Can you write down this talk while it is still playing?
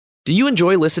Do you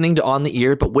enjoy listening to On the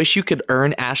Ear but wish you could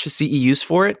earn ASHA CEUs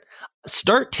for it?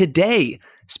 Start today.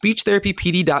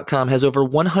 SpeechTherapyPD.com has over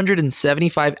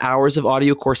 175 hours of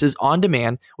audio courses on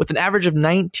demand with an average of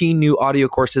 19 new audio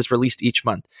courses released each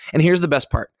month. And here's the best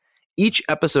part. Each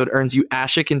episode earns you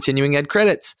ASHA Continuing Ed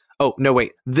credits. Oh, no,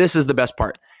 wait. This is the best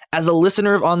part. As a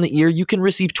listener of On the Ear, you can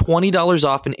receive $20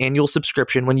 off an annual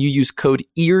subscription when you use code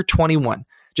EAR21.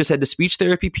 Just head to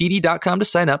SpeechTherapyPD.com to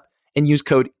sign up and use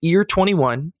code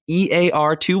EAR21,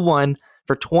 EAR21,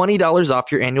 for $20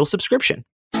 off your annual subscription.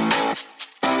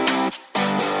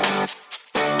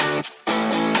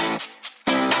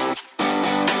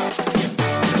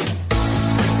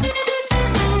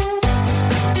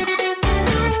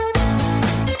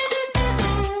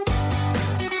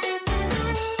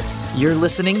 You're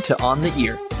listening to On the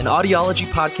Ear, an audiology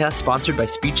podcast sponsored by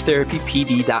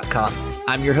SpeechTherapyPD.com.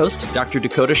 I'm your host, Dr.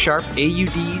 Dakota Sharp,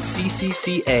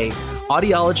 AUD-CCCA,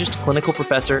 audiologist, clinical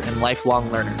professor, and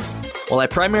lifelong learner. While I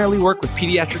primarily work with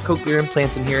pediatric cochlear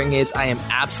implants and hearing aids, I am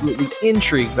absolutely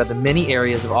intrigued by the many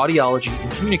areas of audiology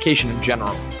and communication in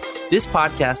general. This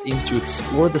podcast aims to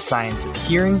explore the science of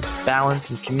hearing, balance,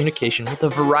 and communication with a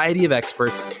variety of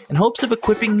experts in hopes of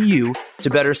equipping you to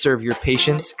better serve your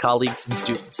patients, colleagues, and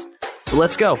students. So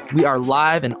let's go. We are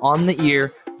live and on the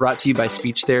ear, brought to you by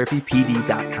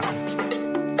SpeechTherapyPD.com.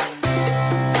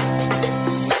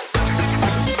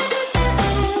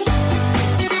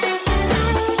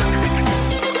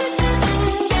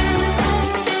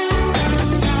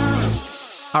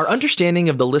 Our understanding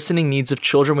of the listening needs of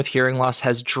children with hearing loss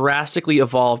has drastically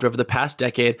evolved over the past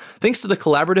decade thanks to the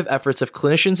collaborative efforts of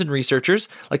clinicians and researchers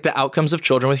like the Outcomes of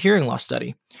Children with Hearing Loss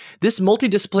study. This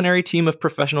multidisciplinary team of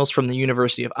professionals from the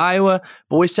University of Iowa,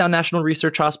 Boys Town National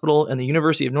Research Hospital, and the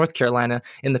University of North Carolina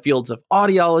in the fields of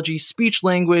audiology, speech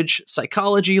language,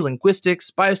 psychology,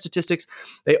 linguistics, biostatistics,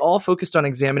 they all focused on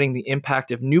examining the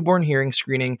impact of newborn hearing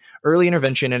screening, early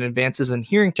intervention, and advances in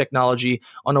hearing technology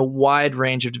on a wide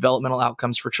range of developmental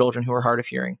outcomes for children who are hard of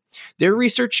hearing. Their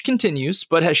research continues,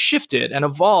 but has shifted and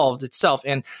evolved itself,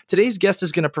 and today's guest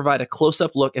is going to provide a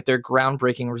close-up look at their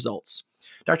groundbreaking results.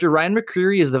 Dr. Ryan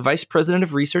McCreary is the Vice President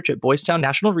of Research at Boys Town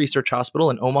National Research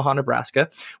Hospital in Omaha, Nebraska,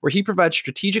 where he provides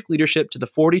strategic leadership to the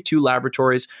 42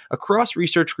 laboratories across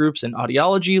research groups in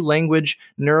audiology, language,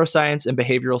 neuroscience, and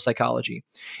behavioral psychology.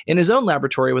 In his own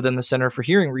laboratory within the Center for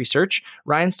Hearing Research,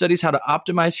 Ryan studies how to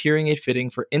optimize hearing aid fitting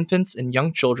for infants and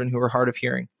young children who are hard of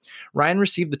hearing. Ryan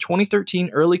received the 2013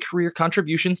 Early Career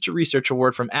Contributions to Research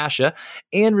Award from ASHA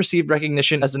and received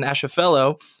recognition as an ASHA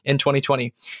Fellow in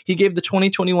 2020. He gave the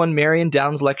 2021 Marion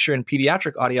Downs Lecture in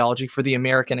Pediatric Audiology for the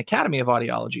American Academy of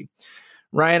Audiology.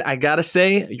 Ryan, I gotta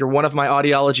say, you're one of my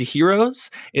audiology heroes.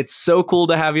 It's so cool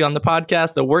to have you on the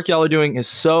podcast. The work y'all are doing is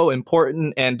so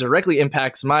important and directly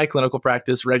impacts my clinical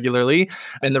practice regularly.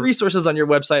 And the resources on your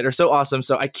website are so awesome.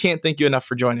 So I can't thank you enough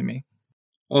for joining me.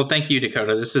 Well, thank you,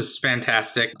 Dakota. This is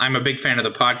fantastic. I'm a big fan of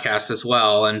the podcast as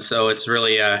well. And so it's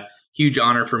really a huge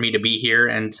honor for me to be here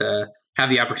and to have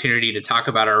the opportunity to talk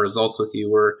about our results with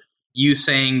you. You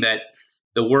saying that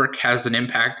the work has an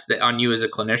impact on you as a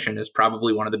clinician is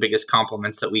probably one of the biggest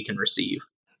compliments that we can receive.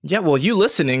 Yeah, well, you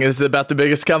listening is about the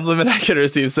biggest compliment I could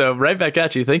receive. So right back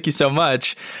at you. Thank you so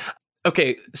much.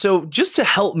 Okay, so just to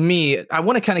help me, I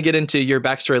want to kind of get into your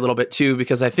backstory a little bit too,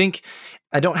 because I think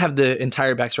I don't have the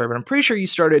entire backstory, but I'm pretty sure you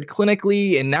started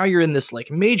clinically and now you're in this like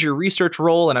major research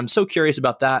role. And I'm so curious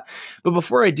about that. But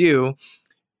before I do,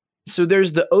 so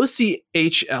there's the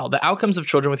OCHL, the Outcomes of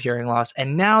Children with Hearing Loss.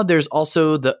 And now there's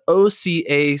also the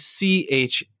OCACHH.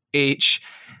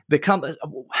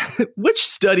 Which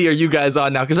study are you guys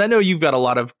on now? Because I know you've got a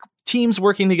lot of teams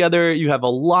working together. You have a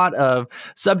lot of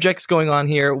subjects going on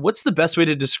here. What's the best way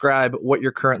to describe what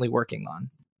you're currently working on?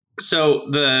 So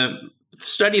the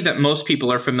study that most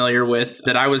people are familiar with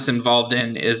that I was involved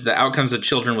in is the Outcomes of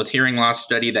Children with Hearing Loss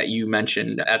study that you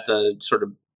mentioned at the sort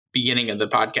of beginning of the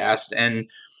podcast. And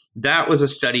that was a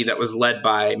study that was led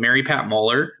by Mary Pat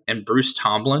Moeller and Bruce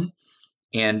Tomlin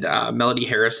and Melody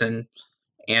Harrison.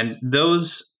 And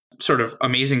those sort of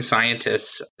amazing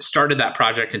scientists started that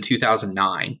project in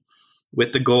 2009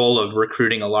 with the goal of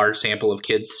recruiting a large sample of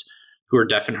kids who are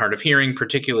deaf and hard of hearing,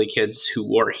 particularly kids who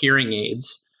wore hearing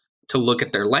aids, to look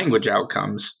at their language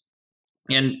outcomes.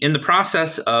 And in the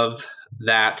process of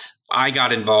that, I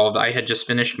got involved. I had just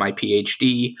finished my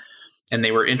PhD, and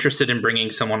they were interested in bringing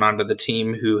someone onto the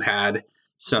team who had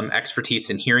some expertise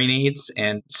in hearing aids.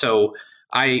 And so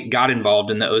I got involved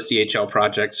in the OCHL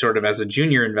project sort of as a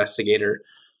junior investigator.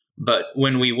 But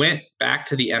when we went back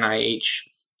to the NIH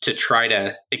to try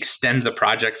to extend the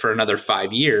project for another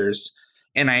 5 years,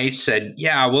 NIH said,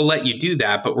 yeah, we'll let you do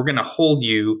that, but we're going to hold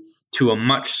you to a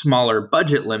much smaller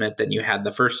budget limit than you had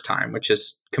the first time, which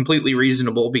is completely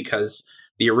reasonable because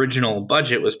the original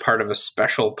budget was part of a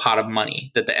special pot of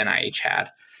money that the NIH had.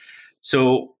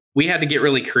 So we had to get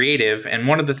really creative. And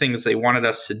one of the things they wanted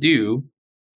us to do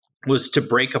was to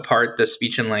break apart the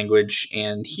speech and language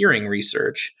and hearing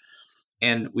research.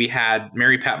 And we had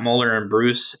Mary Pat Moeller and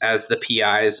Bruce as the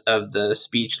PIs of the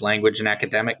Speech, Language, and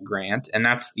Academic Grant. And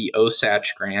that's the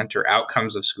OSACH grant, or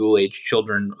Outcomes of School-Age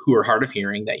Children Who Are Hard of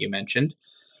Hearing, that you mentioned.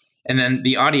 And then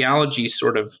the audiology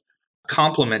sort of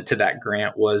complement to that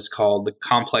grant was called the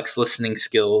Complex Listening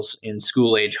Skills in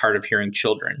School-Age Hard of Hearing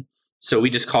Children. So we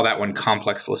just call that one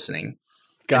Complex Listening.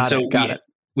 Got it.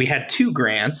 We had two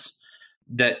grants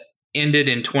that ended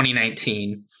in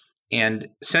 2019. And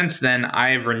since then,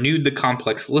 I've renewed the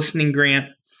Complex Listening Grant.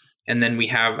 And then we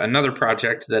have another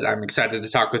project that I'm excited to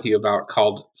talk with you about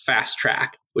called Fast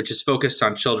Track, which is focused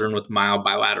on children with mild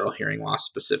bilateral hearing loss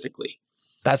specifically.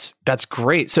 That's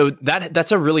great. So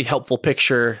that's a really helpful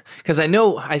picture, because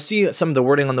I see some of the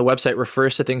wording on the website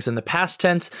refers to things in the past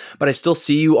tense, but I still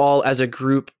see you all as a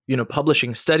group,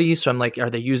 publishing studies. So I'm like, are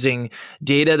they using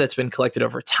data that's been collected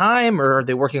over time, or are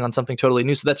they working on something totally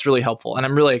new? So that's really helpful. And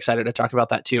I'm really excited to talk about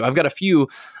that too. I've got a few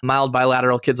mild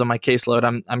bilateral kids on my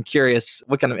caseload. I'm curious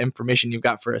what kind of information you've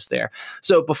got for us there.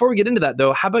 So before we get into that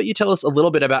though, how about you tell us a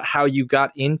little bit about how you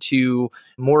got into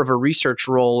more of a research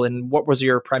role, and what was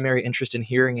your primary interest in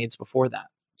hearing aids before that?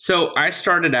 So I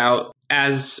started out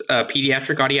as a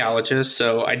pediatric audiologist.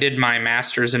 So I did my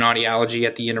master's in audiology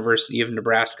at the University of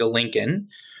Nebraska-Lincoln.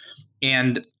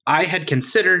 And I had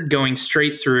considered going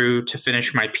straight through to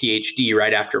finish my PhD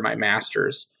right after my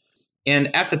master's.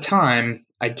 And at the time,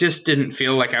 I just didn't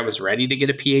feel like I was ready to get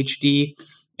a PhD.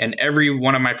 And every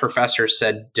one of my professors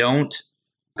said, don't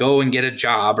go and get a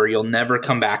job or you'll never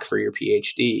come back for your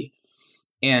PhD.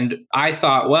 And I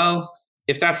thought, well,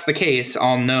 if that's the case,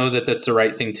 I'll know that that's the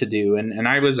right thing to do. And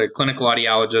I was a clinical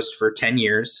audiologist for 10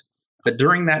 years. But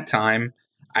during that time,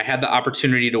 I had the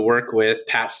opportunity to work with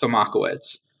Pat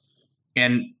Stomakowitz.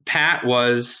 And Pat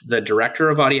was the director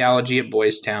of audiology at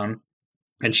Boys Town.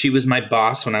 And she was my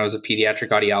boss when I was a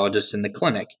pediatric audiologist in the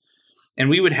clinic. And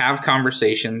we would have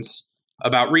conversations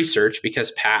about research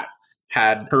because Pat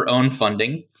had her own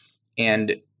funding.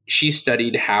 And she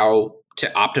studied how to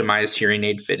optimize hearing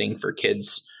aid fitting for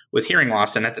kids with hearing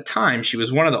loss. And at the time, she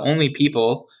was one of the only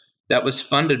people that was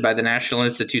funded by the National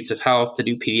Institutes of Health to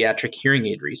do pediatric hearing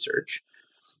aid research.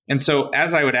 And so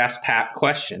as I would ask Pat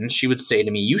questions, she would say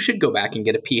to me, you should go back and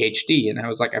get a PhD. And I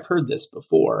was like, I've heard this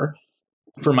before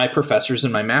for my professors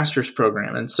in my master's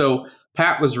program. And so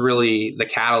Pat was really the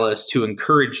catalyst to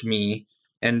encourage me.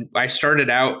 And I started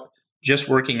out just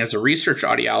working as a research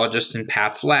audiologist in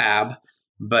Pat's lab,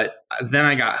 but then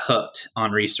I got hooked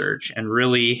on research and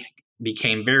really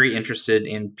became very interested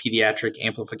in pediatric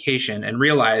amplification and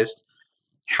realized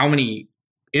how many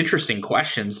interesting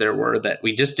questions there were that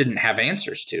we just didn't have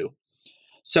answers to.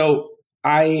 So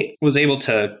I was able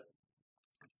to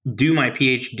do my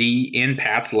PhD in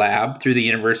Pat's lab through the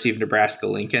University of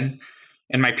Nebraska-Lincoln.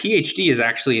 And my PhD is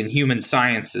actually in human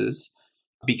sciences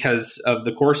because of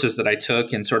the courses that I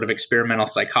took in sort of experimental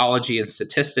psychology and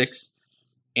statistics.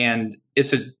 And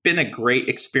it's been a great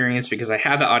experience because I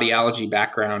had the audiology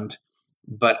background,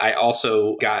 but I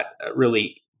also got a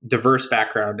really diverse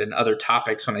background in other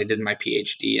topics when I did my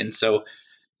PhD. And so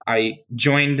I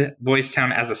joined Boys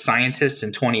Town as a scientist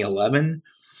in 2011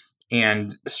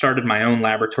 and started my own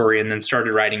laboratory and then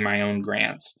started writing my own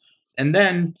grants. And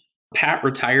then Pat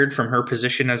retired from her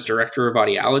position as director of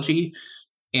audiology,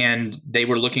 and they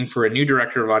were looking for a new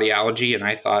director of audiology. And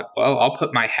I thought, well, I'll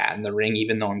put my hat in the ring,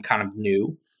 even though I'm kind of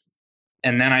new.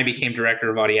 And then I became director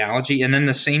of audiology. And then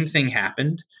the same thing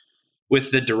happened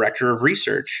with the director of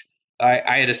research.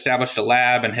 I had established a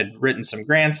lab and had written some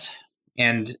grants,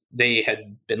 and they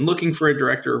had been looking for a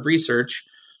director of research.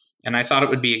 And I thought it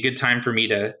would be a good time for me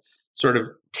to sort of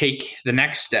take the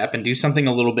next step and do something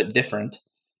a little bit different,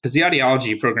 because the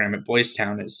audiology program at Boys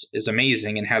Town is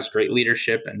amazing and has great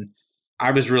leadership. And I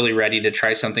was really ready to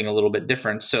try something a little bit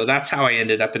different. So that's how I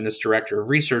ended up in this director of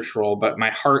research role. But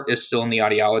my heart is still in the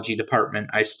audiology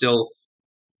department. I still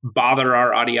bother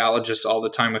our audiologists all the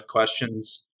time with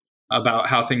questions about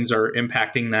how things are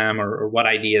impacting them or what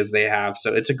ideas they have.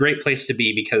 So it's a great place to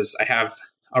be because I have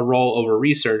a role over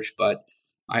research, but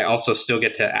I also still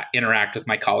get to interact with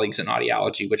my colleagues in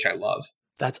audiology, which I love.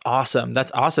 That's awesome.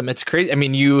 That's awesome. It's crazy. I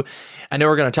mean, I know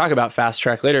we're going to talk about Fast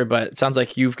Track later, but it sounds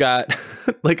like you've got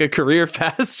like a career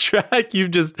fast track.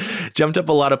 You've just jumped up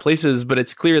a lot of places, but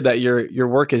it's clear that your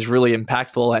work is really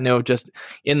impactful. I know just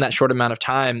in that short amount of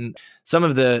time, some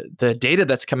of the data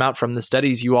that's come out from the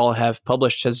studies you all have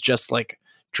published has just like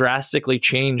drastically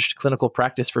changed clinical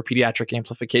practice for pediatric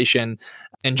amplification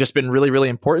and just been really, really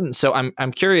important. So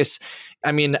I'm curious.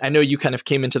 I mean, I know you kind of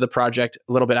came into the project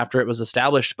a little bit after it was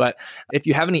established, but if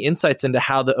you have any insights into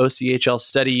how the OCHL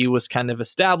study was kind of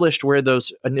established, where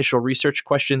those initial research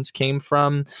questions came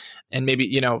from, and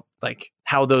maybe, like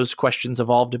how those questions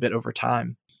evolved a bit over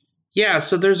time. Yeah,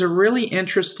 so there's a really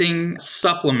interesting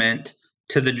supplement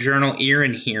to the journal Ear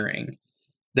and Hearing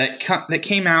that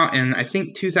came out in, I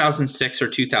think, 2006 or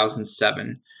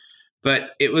 2007.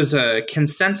 But it was a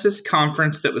consensus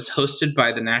conference that was hosted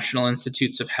by the National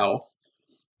Institutes of Health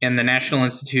and the National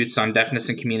Institutes on Deafness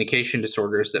and Communication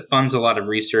Disorders that funds a lot of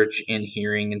research in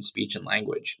hearing and speech and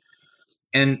language.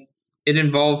 And it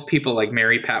involved people like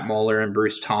Mary Pat Moeller and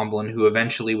Bruce Tomlin, who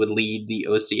eventually would lead the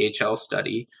OCHL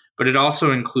study. But it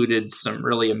also included some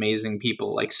really amazing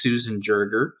people like Susan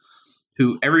Jerger,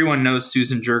 who everyone knows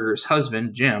Susan Jerger's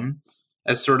husband, Jim,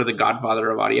 as sort of the godfather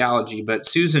of audiology. But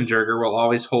Susan Jerger will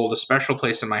always hold a special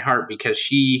place in my heart because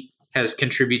she has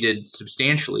contributed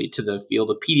substantially to the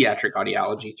field of pediatric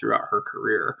audiology throughout her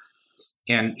career.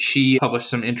 And she published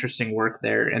some interesting work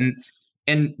there.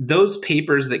 And those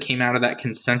papers that came out of that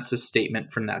consensus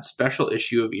statement from that special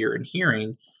issue of Ear and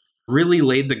Hearing really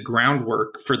laid the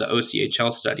groundwork for the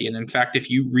OCHL study. And in fact, if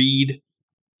you read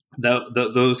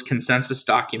those consensus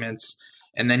documents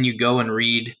and then you go and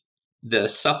read the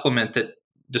supplement that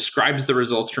describes the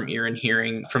results from Ear and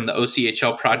Hearing from the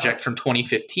OCHL project from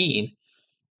 2015,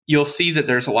 you'll see that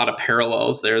there's a lot of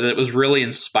parallels there, that it was really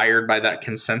inspired by that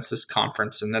consensus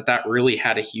conference and that really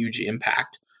had a huge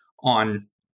impact on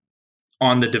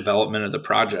the development of the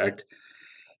project.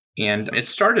 And it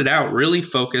started out really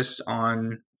focused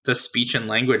on the speech and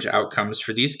language outcomes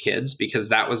for these kids because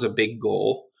that was a big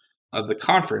goal of the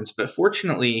conference. But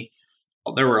fortunately,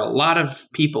 there were a lot of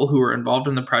people who were involved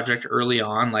in the project early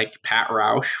on, like Pat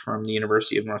Rausch from the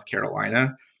University of North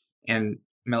Carolina and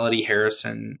Melody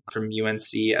Harrison from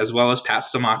UNC, as well as Pat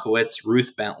Stomakowitz,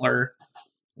 Ruth Bentler,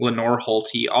 Lenore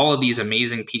Holte, all of these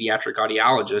amazing pediatric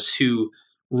audiologists who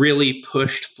really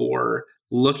pushed for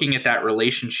looking at that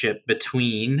relationship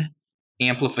between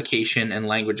amplification and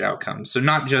language outcomes. So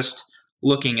not just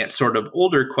looking at sort of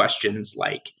older questions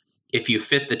like, if you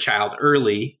fit the child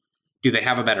early, do they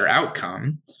have a better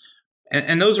outcome?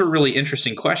 And those are really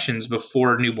interesting questions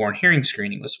before newborn hearing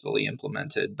screening was fully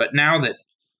implemented. But now that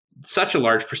such a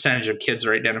large percentage of kids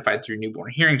are identified through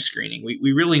newborn hearing screening,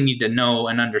 we really need to know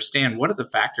and understand what are the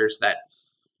factors that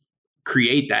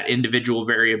create that individual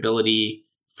variability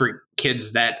for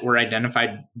kids that were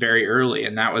identified very early.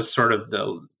 And that was sort of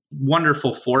the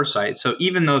wonderful foresight. So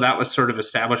even though that was sort of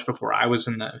established before I was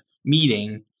in the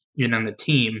meeting and on the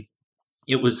team,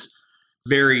 it was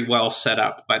very well set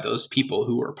up by those people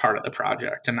who were part of the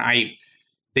project. And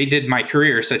they did my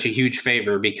career such a huge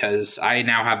favor because I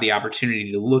now have the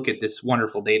opportunity to look at this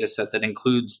wonderful data set that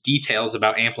includes details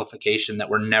about amplification that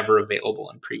were never available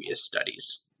in previous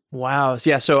studies. Wow.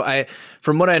 Yeah. So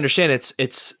from what I understand,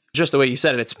 it's just the way you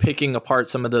said it, it's picking apart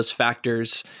some of those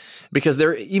factors because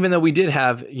even though we did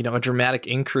have, a dramatic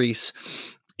increase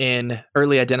in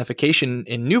early identification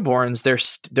in newborns,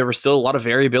 there was still a lot of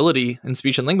variability in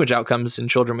speech and language outcomes in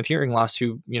children with hearing loss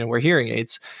who, wear hearing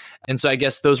aids. And so I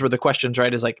guess those were the questions,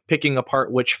 right? Is like picking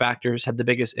apart which factors had the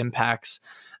biggest impacts.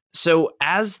 So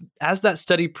as that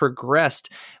study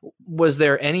progressed, was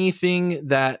there anything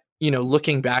that,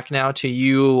 looking back now to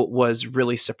you was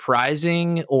really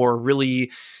surprising or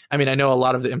really, I know a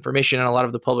lot of the information and a lot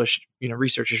of the published,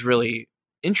 research is really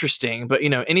interesting, but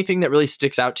anything that really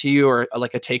sticks out to you or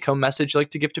like a take-home message you like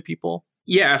to give to people?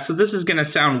 Yeah, so this is going to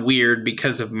sound weird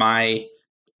because of my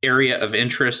area of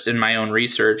interest in my own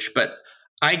research, but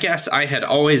I guess I had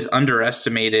always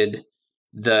underestimated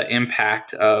the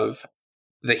impact of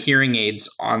the hearing aids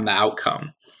on the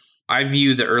outcome. I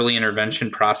view the early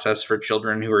intervention process for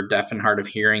children who are deaf and hard of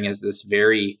hearing as this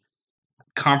very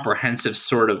comprehensive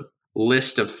sort of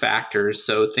list of factors.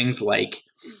 So things like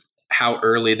how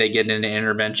early they get into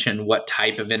intervention, what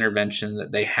type of intervention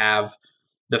that they have,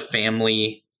 the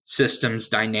family systems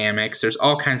dynamics. There's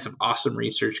all kinds of awesome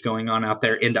research going on out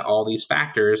there into all these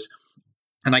factors.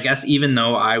 And I guess even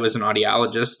though I was an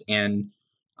audiologist and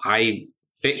I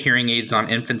fit hearing aids on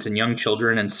infants and young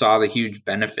children and saw the huge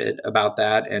benefit about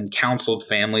that and counseled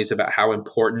families about how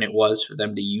important it was for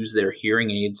them to use their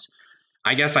hearing aids,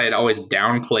 I guess I had always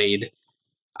downplayed.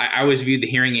 I always viewed the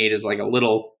hearing aid as like a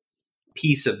little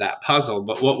piece of that puzzle.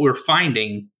 But what we're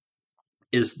finding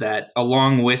is that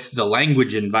along with the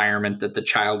language environment that the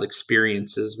child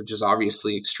experiences, which is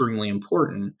obviously extremely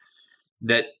important,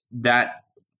 that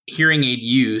hearing aid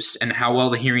use and how well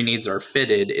the hearing aids are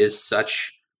fitted is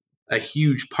such a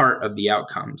huge part of the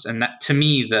outcomes. And that, to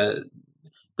me,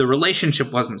 the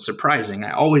relationship wasn't surprising.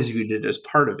 I always viewed it as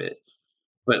part of it.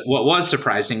 But what was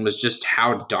surprising was just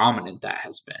how dominant that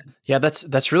has been. Yeah,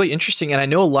 that's really interesting, and I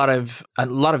know a lot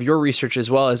of your research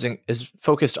as well is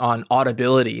focused on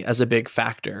audibility as a big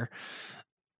factor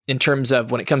in terms of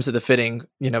when it comes to the fitting.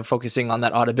 Focusing on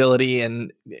that audibility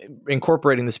and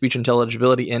incorporating the speech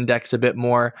intelligibility index a bit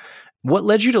more. What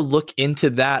led you to look into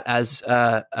that as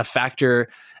a factor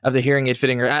of the hearing aid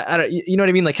fitting, or you know what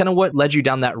I mean? Like, kind of what led you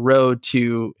down that road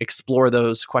to explore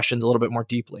those questions a little bit more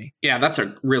deeply? Yeah, that's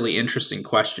a really interesting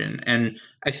question. And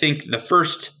I think the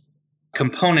first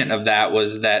component of that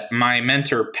was that my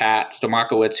mentor, Pat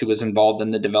Stomakowitz, who was involved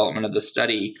in the development of the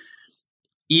study,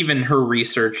 even her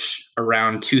research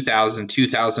around 2000,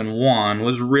 2001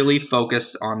 was really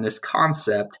focused on this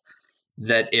concept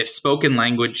that if spoken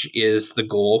language is the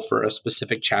goal for a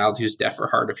specific child who's deaf or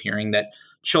hard of hearing, that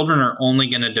children are only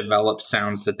going to develop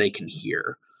sounds that they can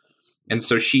hear. And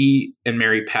so she and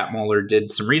Mary Pat Muller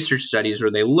did some research studies where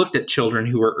they looked at children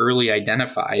who were early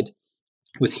identified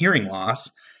with hearing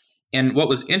loss. And what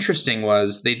was interesting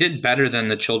was they did better than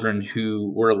the children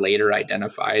who were later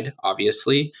identified,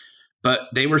 obviously, but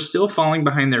they were still falling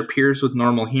behind their peers with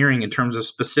normal hearing in terms of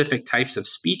specific types of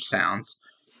speech sounds.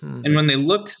 And when they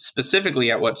looked specifically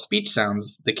at what speech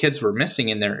sounds the kids were missing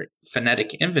in their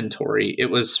phonetic inventory, it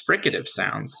was fricative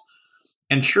sounds.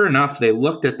 And sure enough, they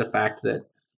looked at the fact that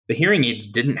the hearing aids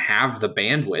didn't have the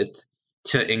bandwidth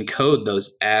to encode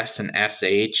those S and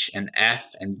SH and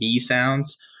F and V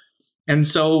sounds. And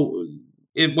so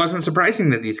it wasn't surprising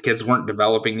that these kids weren't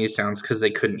developing these sounds because they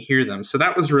couldn't hear them. So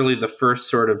that was really the first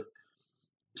sort of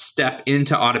step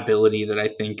into audibility that I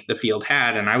think the field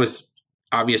had. And I was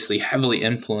obviously heavily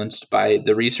influenced by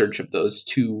the research of those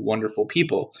two wonderful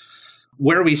people.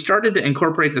 Where we started to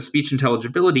incorporate the speech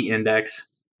intelligibility index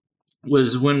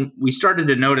was when we started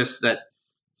to notice that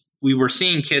we were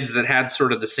seeing kids that had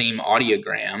sort of the same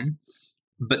audiogram,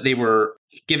 but they were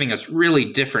giving us really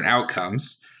different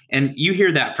outcomes. And you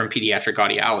hear that from pediatric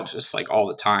audiologists like all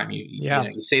the time.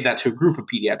 You say that to a group of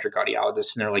pediatric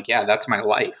audiologists and they're like, yeah, that's my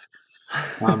life.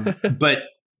 But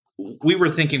we were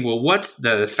thinking, well, what's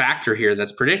the factor here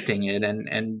that's predicting it?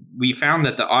 And we found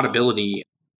that the audibility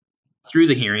through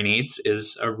the hearing aids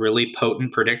is a really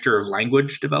potent predictor of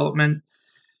language development,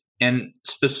 and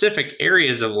specific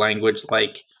areas of language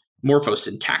like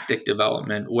morphosyntactic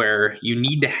development, where you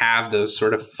need to have those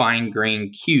sort of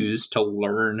fine-grained cues to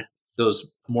learn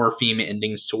those morpheme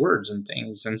endings to words and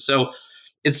things. And so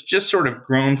it's just sort of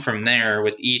grown from there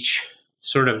with each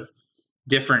sort of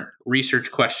different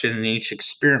research question in each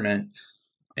experiment.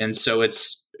 And so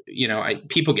it's,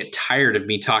 people get tired of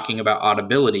me talking about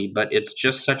audibility, but it's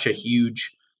just such a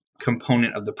huge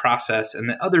component of the process. And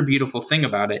the other beautiful thing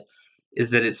about it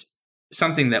is that it's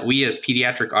something that we as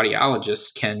pediatric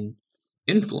audiologists can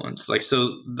influence.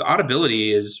 So the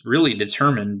audibility is really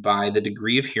determined by the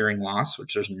degree of hearing loss,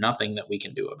 which there's nothing that we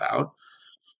can do about,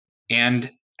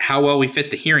 and how well we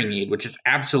fit the hearing aid, which is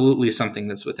absolutely something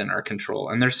that's within our control.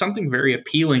 And there's something very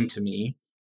appealing to me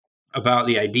about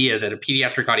the idea that a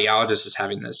pediatric audiologist is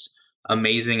having this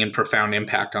amazing and profound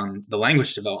impact on the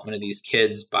language development of these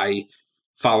kids by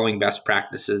following best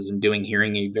practices and doing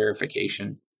hearing aid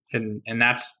verification. And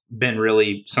that's been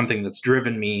really something that's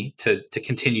driven me to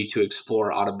continue to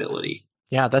explore audibility.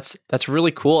 Yeah, that's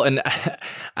really cool. And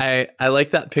I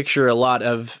like that picture a lot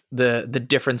of the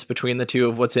difference between the two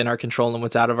of what's in our control and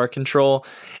what's out of our control.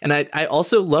 And I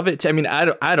also love it.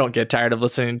 I don't get tired of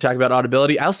listening to talk about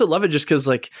audibility. I also love it just because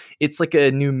it's like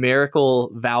a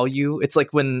numerical value. It's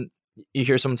like when you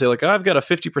hear someone say like, oh, I've got a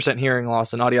 50% hearing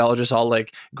loss, and audiologists all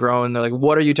groan. They're like,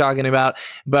 what are you talking about?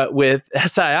 But with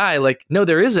SII, no,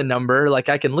 there is a number.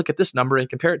 I can look at this number and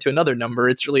compare it to another number.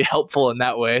 It's really helpful in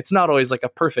that way. It's not always a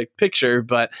perfect picture,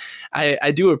 but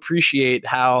I do appreciate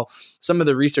how some of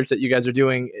the research that you guys are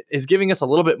doing is giving us a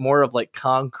little bit more of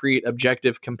concrete,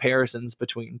 objective comparisons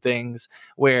between things,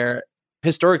 where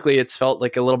historically it's felt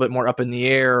a little bit more up in the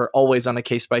air, always on a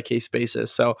case-by-case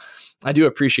basis. So I do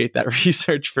appreciate that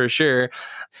research for sure.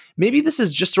 Maybe this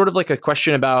is just sort of a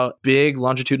question about big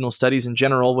longitudinal studies in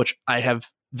general, which I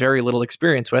have very little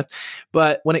experience with.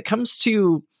 But when it comes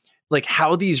to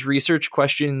how these research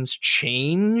questions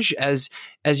change as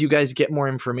you guys get more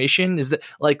information, is that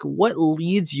what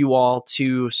leads you all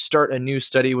to start a new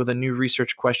study with a new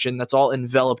research question that's all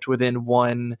enveloped within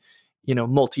one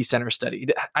multi-center study?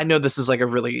 I know this is a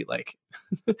really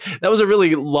that was a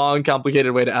really long,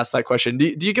 complicated way to ask that question.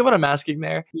 Do you get what I'm asking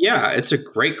there? Yeah, it's a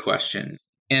great question.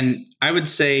 And I would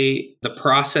say the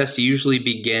process usually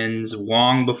begins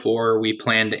long before we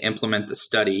plan to implement the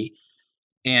study.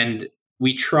 And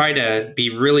we try to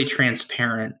be really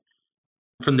transparent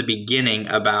from the beginning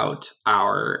about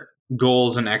our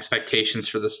goals and expectations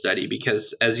for the study,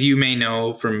 because as you may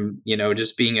know from,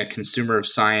 just being a consumer of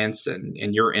science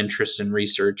and your interest in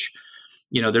research,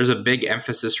 there's a big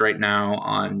emphasis right now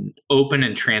on open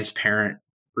and transparent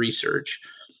research.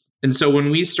 And so when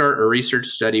we start a research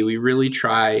study, we really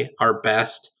try our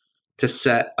best to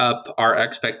set up our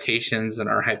expectations and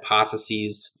our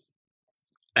hypotheses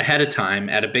ahead of time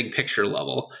at a big picture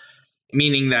level,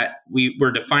 meaning that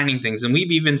we're defining things. And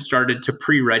we've even started to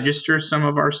pre-register some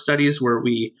of our studies where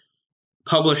we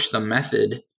publish the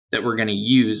method that we're going to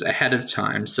use ahead of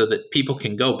time so that people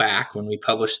can go back when we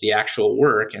publish the actual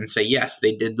work and say, yes,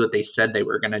 they did what they said they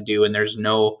were going to do. And there's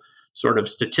no sort of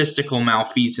statistical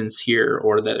malfeasance here,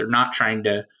 or that they're not trying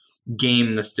to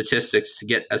game the statistics to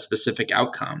get a specific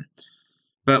outcome.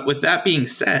 But with that being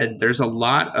said, there's a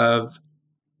lot of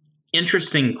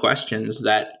interesting questions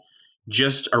that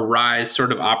just arise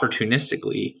sort of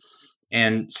opportunistically.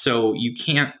 And so you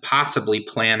can't possibly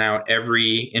plan out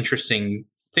every interesting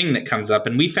thing that comes up.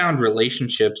 And we found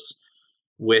relationships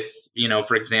with,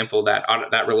 for example,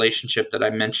 that relationship that I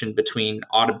mentioned between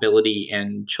audibility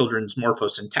and children's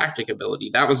morphosyntactic ability.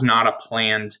 That was not a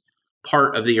planned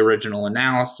part of the original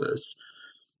analysis.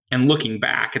 And looking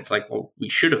back, it's like, well, we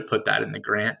should have put that in the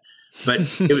grant.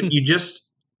 But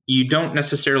you don't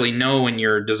necessarily know when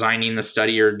you're designing the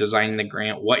study or designing the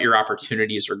grant what your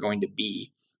opportunities are going to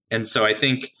be. And so I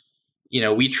think,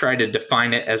 we try to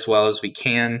define it as well as we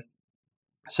can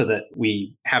so that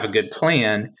we have a good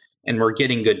plan and we're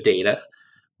getting good data.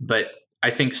 But I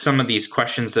think some of these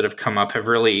questions that have come up have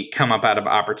really come up out of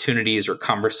opportunities or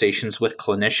conversations with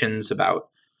clinicians about,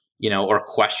 or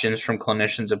questions from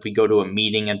clinicians. If we go to a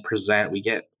meeting and present, we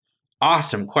get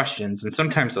awesome questions. And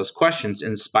sometimes those questions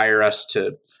inspire us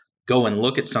to go and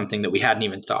look at something that we hadn't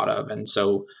even thought of. And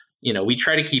so, we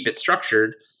try to keep it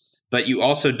structured, but you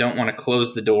also don't want to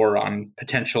close the door on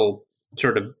potential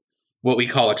sort of what we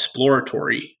call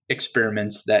exploratory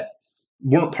experiments that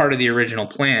weren't part of the original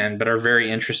plan, but are very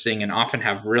interesting and often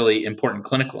have really important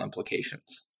clinical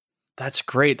implications. That's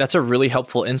great. That's a really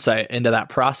helpful insight into that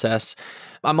process.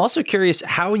 I'm also curious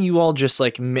how you all just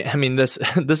this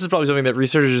is probably something that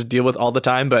researchers deal with all the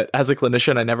time, but as a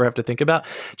clinician, I never have to think about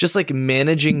just like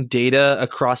managing data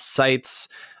across sites,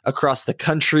 across the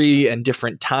country and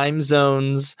different time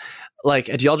zones.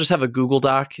 Like, do y'all just have a Google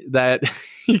Doc that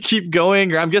you keep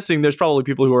going? Or I'm guessing there's probably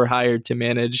people who are hired to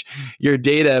manage your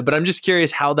data, but I'm just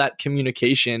curious how that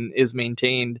communication is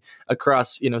maintained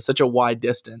across, such a wide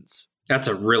distance. That's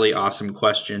a really awesome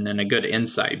question and a good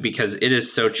insight, because it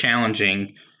is so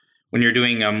challenging when you're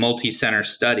doing a multi-center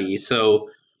study. So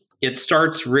it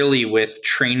starts really with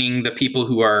training the people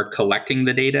who are collecting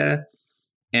the data.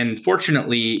 And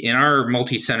fortunately, in our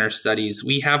multi-center studies,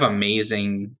 we have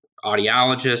amazing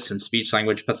audiologists and speech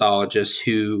language pathologists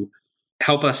who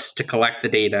help us to collect the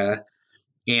data.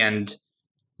 And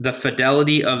the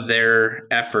fidelity of their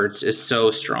efforts is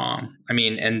so strong.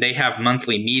 And they have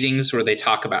monthly meetings where they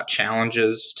talk about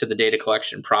challenges to the data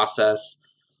collection process.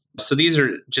 So these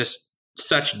are just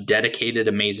such dedicated,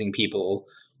 amazing people.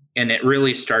 And it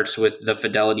really starts with the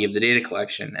fidelity of the data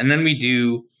collection. And then we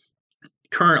do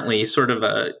currently sort of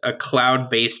a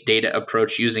cloud-based data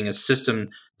approach using a system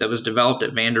that was developed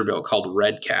at Vanderbilt called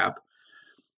REDCap.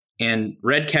 And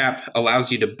REDCap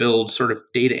allows you to build sort of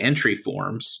data entry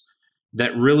forms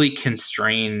that really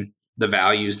constrain the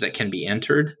values that can be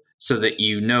entered so that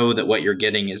you know that what you're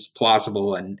getting is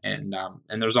plausible. And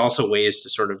there's also ways to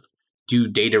sort of do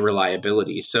data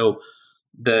reliability. So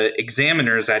the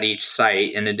examiners at each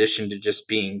site, in addition to just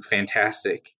being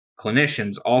fantastic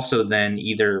clinicians, also then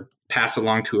either pass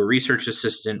along to a research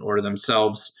assistant or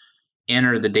themselves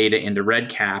enter the data into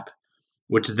REDCap,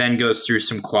 which then goes through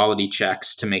some quality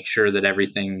checks to make sure that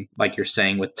everything, like you're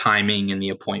saying, with timing and the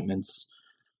appointments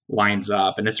lines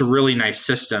up. And it's a really nice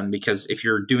system, because if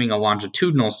you're doing a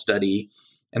longitudinal study,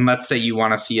 and let's say you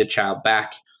want to see a child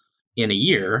back in a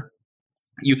year,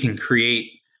 you can create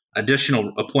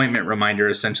additional appointment reminder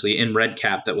essentially in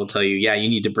REDCap that will tell you, yeah, you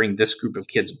need to bring this group of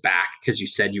kids back because you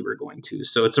said you were going to.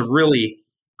 So it's a really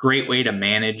great way to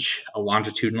manage a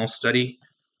longitudinal study,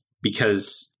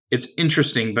 because it's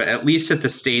interesting, but at least at the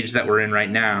stage that we're in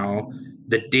right now,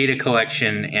 the data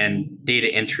collection and data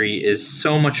entry is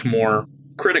so much more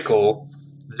critical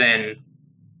than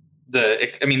the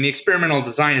experimental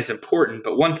design is important,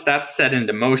 but once that's set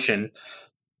into motion,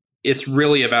 it's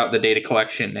really about the data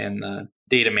collection and the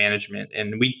data management.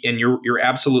 And you're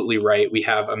absolutely right. We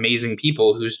have amazing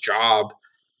people whose job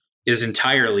is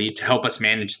entirely to help us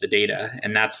manage the data,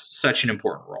 and that's such an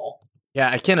important role. Yeah,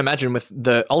 I can't imagine with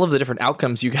all of the different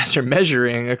outcomes you guys are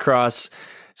measuring across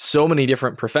so many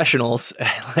different professionals.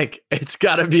 Like it's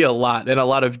got to be a lot, and a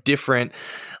lot of different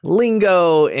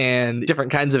lingo and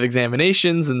different kinds of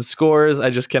examinations and scores. I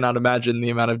just cannot imagine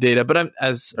the amount of data. But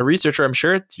as a researcher, I'm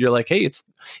sure you're like, hey,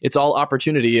 it's all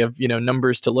opportunity of,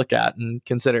 numbers to look at and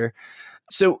consider.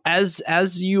 So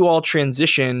as you all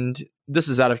transitioned, this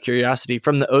is out of curiosity,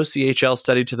 from the OCHL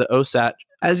study to the OSAT,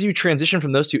 as you transition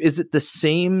from those two, is it the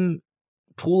same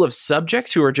pool of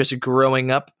subjects who are just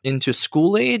growing up into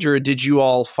school age, or did you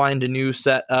all find a new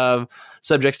set of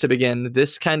subjects to begin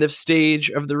this kind of stage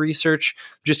of the research?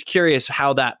 Just curious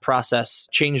how that process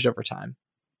changed over time.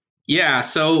 Yeah,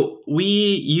 so we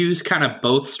use kind of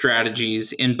both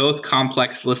strategies in both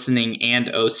complex listening and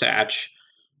OSACH,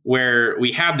 where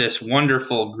we had this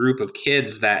wonderful group of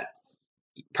kids that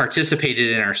participated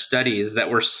in our studies that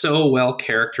were so well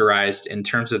characterized in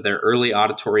terms of their early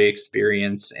auditory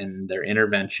experience and their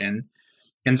intervention.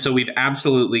 And so we've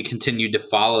absolutely continued to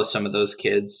follow some of those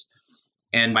kids.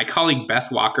 And my colleague Beth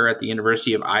Walker at the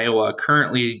University of Iowa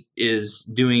currently is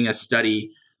doing a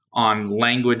study on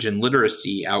language and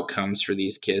literacy outcomes for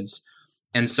these kids.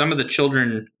 And some of the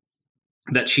children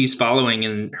that she's following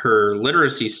in her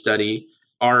literacy study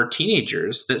are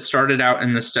teenagers that started out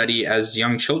in the study as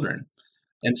young children.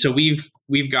 And so we've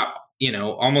got,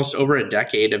 almost over a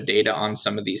decade of data on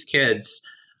some of these kids.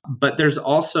 But there's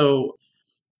also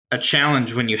a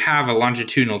challenge when you have a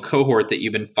longitudinal cohort that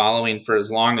you've been following for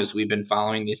as long as we've been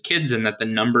following these kids, and that the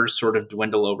numbers sort of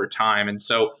dwindle over time. And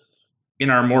so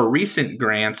in our more recent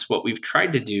grants, what we've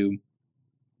tried to do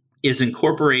is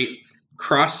incorporate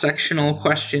cross-sectional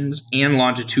questions and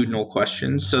longitudinal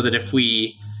questions so that if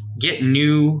we get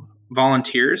new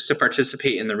volunteers to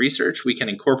participate in the research, we can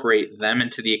incorporate them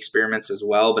into the experiments as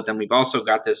well. But then we've also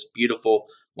got this beautiful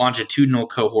longitudinal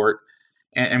cohort,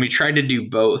 and we tried to do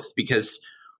both because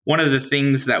one of the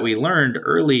things that we learned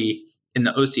early in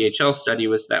the OCHL study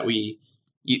was that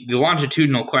the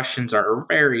longitudinal questions are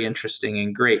very interesting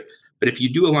and great. But if you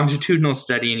do a longitudinal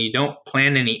study and you don't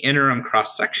plan any interim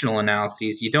cross-sectional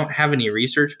analyses, you don't have any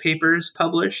research papers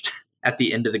published at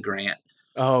the end of the grant.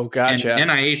 Oh, gotcha. And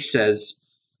NIH says,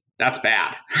 that's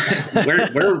bad.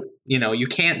 You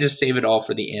can't just save it all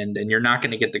for the end, and you're not going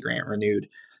to get the grant renewed.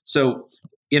 So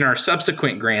in our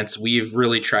subsequent grants, we've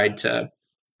really tried to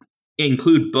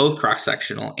include both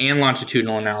cross-sectional and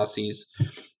longitudinal analyses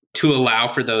to allow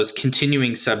for those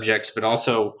continuing subjects, but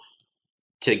also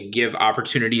to give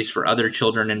opportunities for other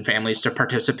children and families to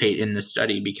participate in the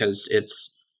study, because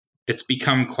it's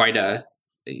become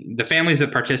the families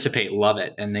that participate love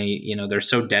it, and they're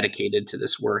so dedicated to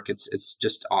this work. It's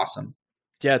just awesome.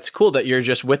 Yeah, it's cool that you're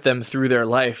just with them through their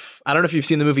life. I don't know if you've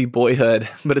seen the movie Boyhood,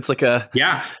 but it's like a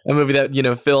movie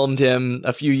that, filmed him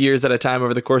a few years at a time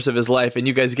over the course of his life. And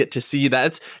you guys get to see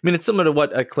that. It's similar to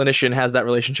what a clinician has that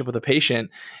relationship with a patient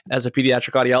as a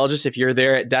pediatric audiologist. If you're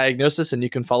there at diagnosis and you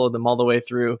can follow them all the way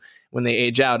through when they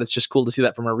age out, it's just cool to see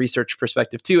that from a research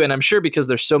perspective too. And I'm sure because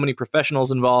there's so many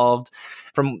professionals involved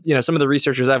from, some of the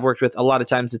researchers I've worked with, a lot of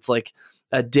times it's like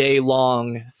a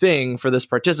day-long thing for this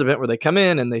participant where they come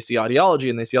in and they see audiology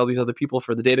and they see all these other people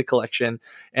for the data collection.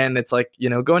 And it's like,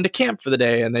 going to camp for the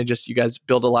day, and you guys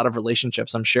build a lot of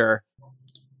relationships, I'm sure.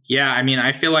 Yeah.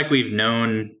 I feel like we've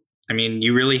known,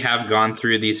 you really have gone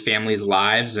through these families'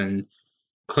 lives, and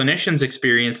clinicians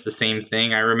experience the same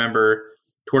thing. I remember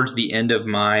towards the end of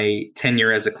my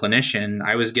tenure as a clinician,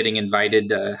 I was getting invited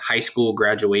to high school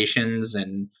graduations,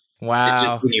 and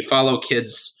wow. When you follow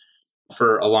kids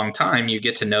for a long time, you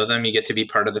get to know them, you get to be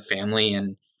part of the family.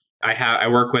 And I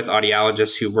work with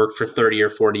audiologists who've worked for 30 or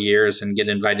 40 years and get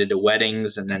invited to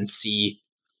weddings and then see,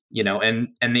 and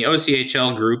the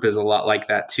OCHL group is a lot like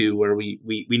that too, where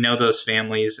we know those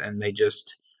families, and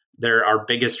they're our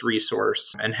biggest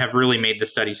resource and have really made the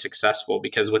study successful,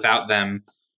 because without them,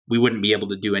 we wouldn't be able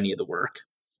to do any of the work.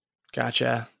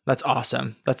 Gotcha. That's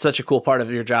awesome. That's such a cool part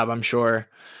of your job, I'm sure.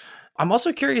 I'm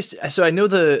also curious. So I know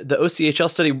the OCHL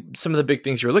study, some of the big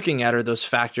things you're looking at are those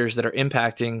factors that are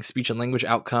impacting speech and language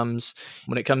outcomes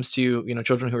when it comes to,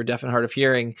 children who are deaf and hard of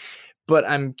hearing. But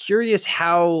I'm curious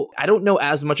I don't know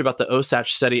as much about the OSACH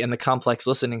study and the complex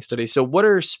listening study. So what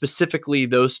are specifically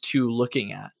those two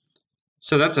looking at?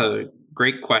 So that's a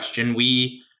great question.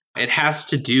 It has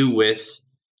to do with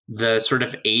the sort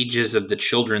of ages of the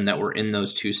children that were in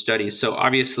those two studies. So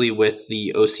obviously with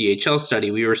the OCHL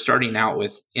study, we were starting out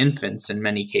with infants in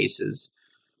many cases.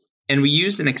 And we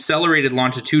used an accelerated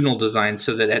longitudinal design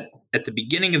so that at the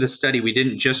beginning of the study, we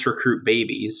didn't just recruit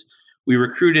babies. We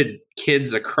recruited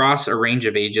kids across a range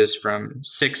of ages from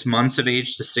 6 months of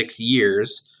age to 6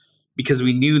 years, because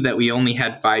we knew that we only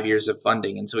had 5 years of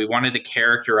funding. And so we wanted to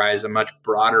characterize a much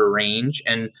broader range.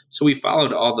 And so we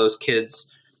followed all those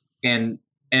kids. And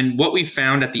And what we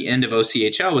found at the end of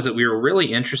OCHL was that we were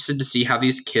really interested to see how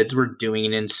these kids were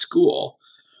doing in school.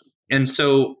 And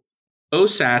so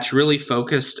OSATch really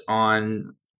focused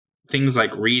on things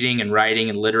like reading and writing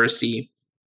and literacy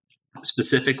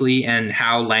specifically, and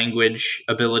how language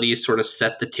abilities sort of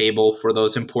set the table for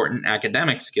those important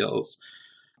academic skills.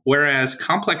 Whereas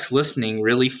complex listening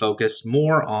really focused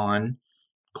more on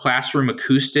classroom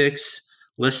acoustics,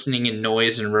 listening in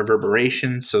noise and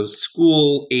reverberation. So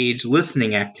school age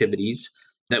listening activities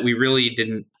that we really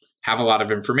didn't have a lot of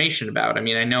information about. I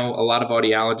mean, I know a lot of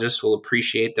audiologists will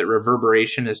appreciate that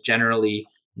reverberation is generally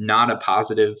not a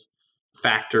positive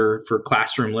factor for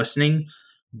classroom listening,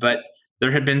 but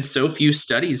there had been so few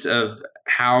studies of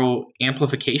how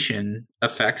amplification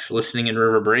affects listening and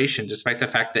reverberation, despite the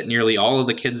fact that nearly all of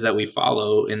the kids that we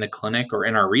follow in the clinic or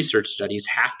in our research studies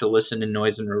have to listen in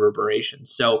noise and reverberation.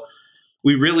 So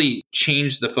we really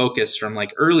changed the focus from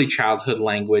like early childhood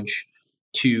language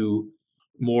to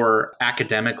more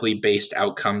academically based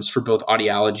outcomes for both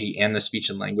audiology and the speech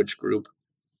and language group,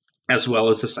 as well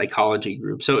as the psychology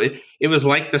group. So it was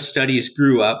like the studies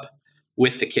grew up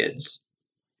with the kids.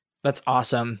 That's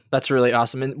awesome. That's really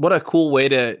awesome. And what a cool way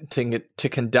to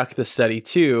conduct the study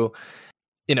too,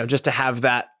 just to have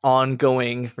that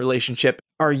ongoing relationship.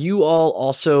 Are you all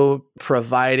also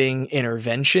providing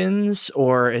interventions,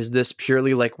 or is this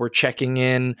purely like we're checking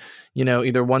in,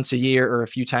 either once a year or a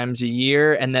few times a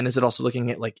year? And then is it also looking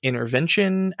at like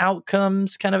intervention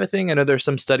outcomes kind of a thing? I know there's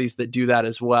some studies that do that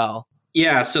as well.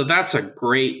 Yeah, so that's a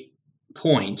great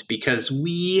point, because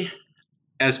we,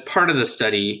 as part of the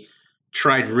study,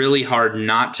 tried really hard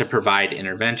not to provide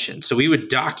intervention. So we would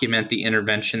document the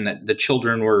intervention that the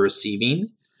children were receiving,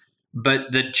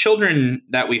 but the children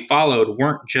that we followed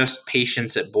weren't just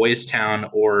patients at Boys Town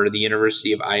or the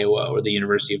University of Iowa or the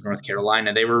University of North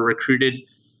Carolina. They were recruited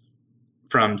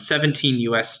from 17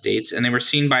 U.S. states, and they were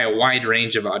seen by a wide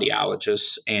range of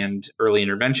audiologists and early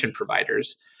intervention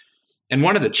providers. And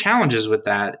one of the challenges with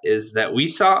that is that we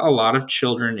saw a lot of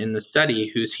children in the study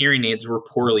whose hearing aids were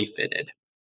poorly fitted.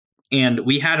 And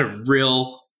we had a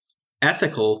real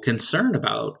ethical concern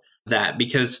about that,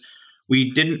 because we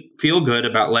didn't feel good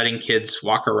about letting kids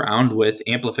walk around with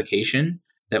amplification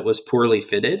that was poorly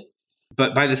fitted.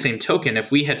 But by the same token,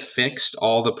 if we had fixed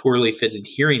all the poorly fitted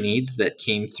hearing aids that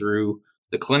came through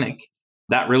the clinic,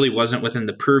 that really wasn't within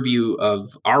the purview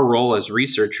of our role as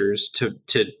researchers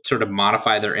to sort of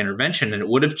modify their intervention, and it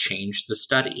would have changed the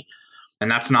study. And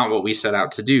that's not what we set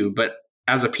out to do. But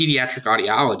as a pediatric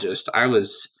audiologist, I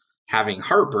was having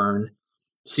heartburn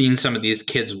seeing some of these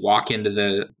kids walk into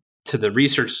the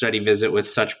research study visit with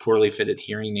such poorly fitted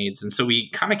hearing aids. And so we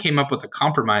kind of came up with a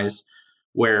compromise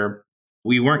where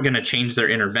we weren't going to change their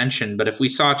intervention, but if we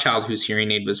saw a child whose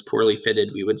hearing aid was poorly fitted,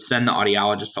 we would send the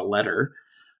audiologist a letter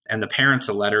and the parents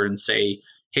a letter and say,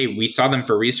 hey, we saw them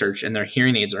for research and their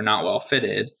hearing aids are not well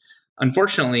fitted.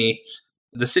 Unfortunately,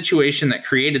 the situation that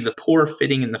created the poor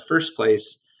fitting in the first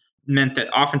place meant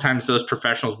that oftentimes those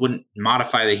professionals wouldn't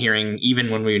modify the hearing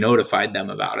even when we notified them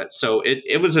about it. So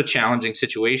it was a challenging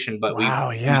situation, but we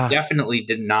definitely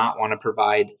did not want to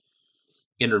provide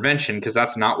intervention, because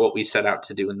that's not what we set out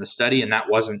to do in the study, and that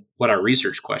wasn't what our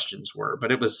research questions were.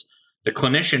 But it was, the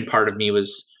clinician part of me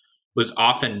was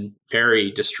often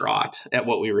very distraught at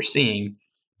what we were seeing.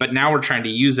 But now we're trying to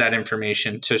use that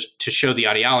information to show the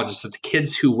audiologists that the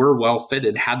kids who were well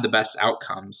fitted had the best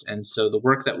outcomes. And so the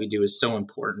work that we do is so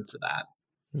important for that.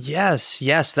 Yes.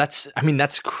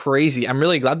 That's crazy. I'm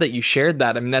really glad that you shared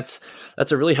that. I mean, that's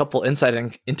a really helpful insight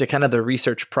into kind of the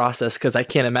research process, because I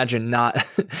can't imagine not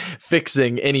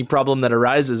fixing any problem that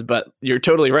arises. But you're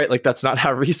totally right. Like, that's not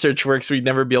how research works. We'd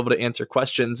never be able to answer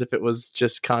questions if it was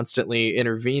just constantly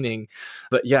intervening.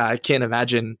 But yeah, I can't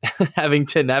imagine having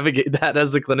to navigate that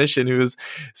as a clinician who has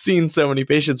seen so many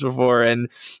patients before. And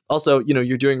also,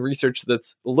 you're doing research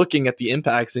that's looking at the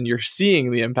impacts, and you're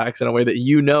seeing the impacts in a way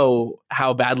that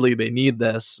how badly they need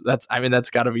this. That's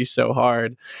got to be so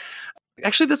hard.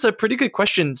 Actually, that's a pretty good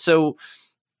question. So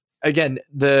again,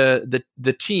 the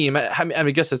team,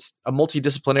 I guess it's a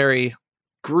multidisciplinary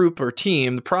group or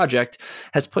team. The project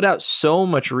has put out so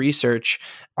much research.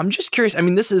 I'm just curious. I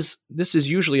mean, this is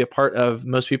usually a part of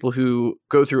most people who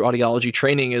go through audiology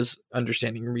training, is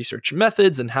understanding research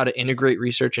methods and how to integrate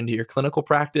research into your clinical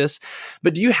practice.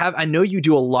 But I know you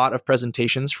do a lot of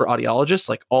presentations for audiologists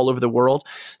like all over the world.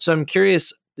 So I'm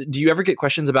curious, do you ever get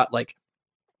questions about like,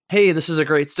 hey, this is a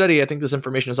great study, I think this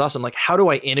information is awesome, like how do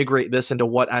I integrate this into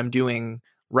what I'm doing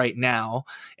right now?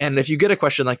 And if you get a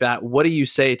question like that, what do you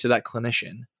say to that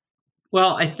clinician?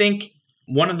 Well, I think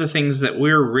one of the things that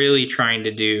we're really trying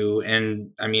to do,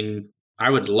 and I mean, I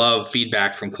would love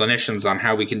feedback from clinicians on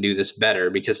how we can do this better,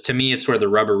 because to me, it's where the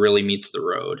rubber really meets the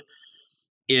road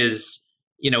is,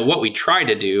 what we try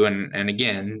to do. And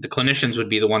again, the clinicians would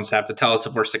be the ones that have to tell us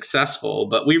if we're successful,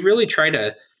 but we really try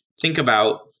to think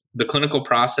about the clinical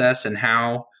process and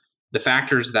how the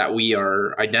factors that we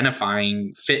are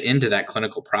identifying fit into that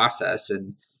clinical process.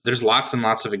 And there's lots and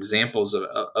lots of examples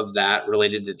of that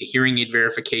related to the hearing aid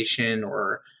verification,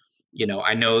 or,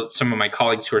 I know some of my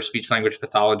colleagues who are speech language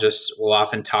pathologists will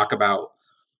often talk about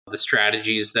the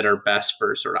strategies that are best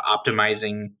for sort of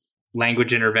optimizing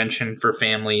language intervention for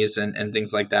families and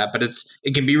things like that. But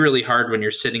it can be really hard when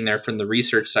you're sitting there from the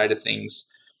research side of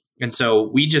things. And so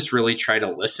we just really try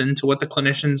to listen to what the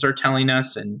clinicians are telling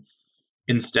us, and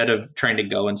instead of trying to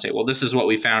go and say, well, this is what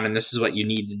we found and this is what you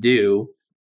need to do,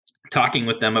 talking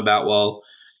with them about, well,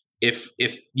 if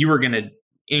you were going to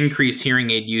increase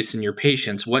hearing aid use in your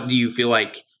patients, what do you feel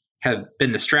like have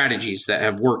been the strategies that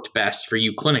have worked best for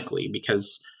you clinically?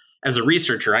 Because as a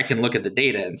researcher, I can look at the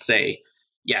data and say,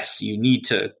 yes, we need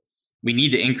to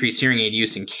increase hearing aid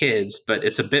use in kids, but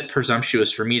it's a bit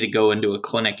presumptuous for me to go into a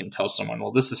clinic and tell someone,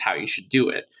 well, this is how you should do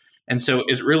it. And so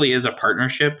it really is a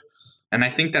partnership. And I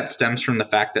think that stems from the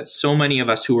fact that so many of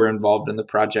us who were involved in the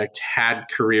project had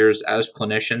careers as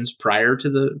clinicians prior to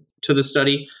the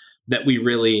study, that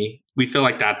we feel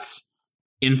like that's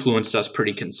influenced us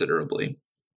pretty considerably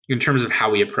in terms of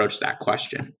how we approach that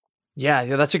question. Yeah,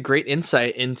 that's a great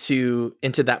insight into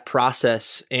that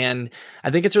process. And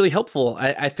I think it's really helpful.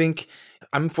 I think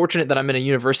I'm fortunate that I'm in a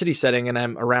university setting and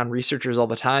I'm around researchers all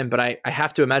the time, but I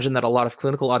have to imagine that a lot of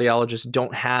clinical audiologists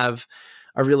don't have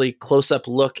a really close-up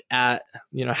look at,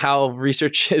 how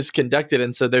research is conducted.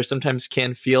 And so there sometimes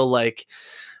can feel like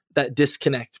that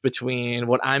disconnect between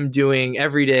what I'm doing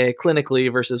every day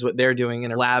clinically versus what they're doing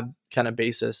in a lab kind of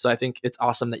basis. So I think it's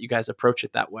awesome that you guys approach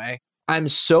it that way. I'm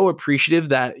so appreciative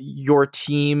that your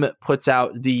team puts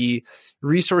out the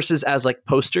resources as like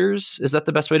posters. Is that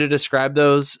the best way to describe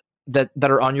those that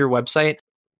are on your website?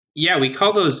 Yeah, we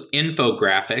call those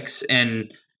infographics.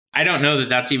 And I don't know that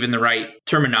that's even the right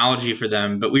terminology for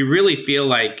them, but we really feel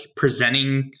like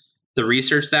presenting the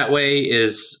research that way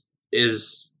is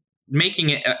making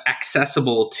it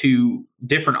accessible to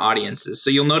different audiences. So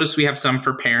you'll notice we have some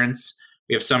for parents,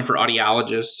 we have some for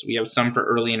audiologists, we have some for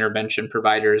early intervention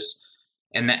providers.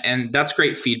 And that's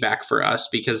great feedback for us,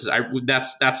 because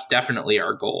that's definitely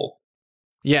our goal.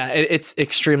 Yeah, it's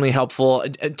extremely helpful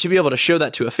to be able to show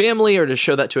that to a family or to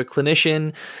show that to a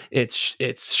clinician.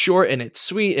 It's short and it's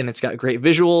sweet and it's got great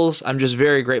visuals. I'm just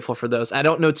very grateful for those. I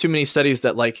don't know too many studies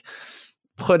that like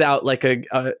put out like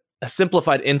a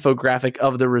simplified infographic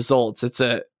of the results. It's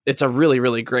a really,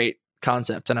 really great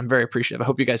concept, and I'm very appreciative. I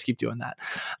hope you guys keep doing that.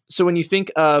 So when you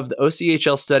think of the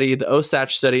OCHL study, the OSACH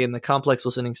study, and the complex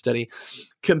listening study,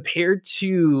 compared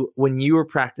to when you were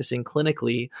practicing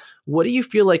clinically, what do you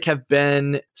feel like have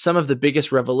been some of the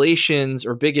biggest revelations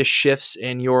or biggest shifts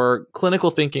in your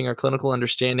clinical thinking or clinical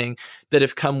understanding that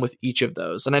have come with each of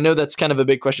those? And I know that's kind of a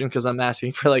big question because I'm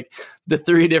asking for like the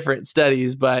 3 different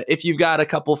studies, but if you've got a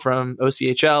couple from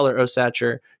OCHL or OSACH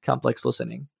or complex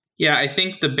listening. Yeah, I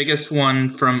think the biggest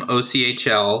one from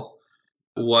OCHL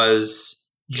was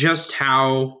just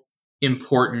how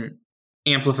important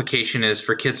amplification is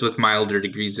for kids with milder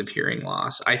degrees of hearing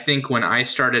loss. I think when I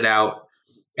started out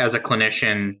as a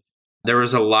clinician, there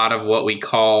was a lot of what we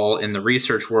call in the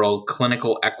research world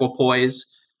clinical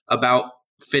equipoise about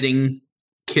fitting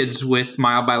kids with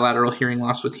mild bilateral hearing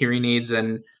loss with hearing aids.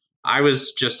 And I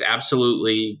was just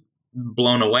absolutely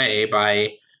blown away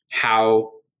by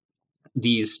how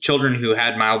these children who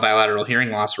had mild bilateral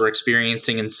hearing loss were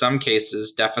experiencing, in some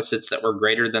cases, deficits that were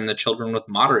greater than the children with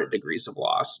moderate degrees of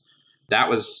loss. That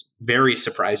was very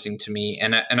surprising to me,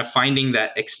 and a finding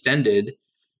that extended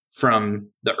from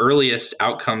the earliest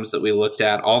outcomes that we looked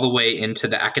at all the way into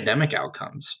the academic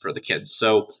outcomes for the kids.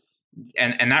 So,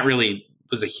 and that really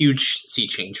was a huge sea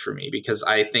change for me, because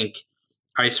I think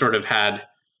I sort of had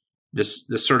this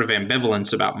sort of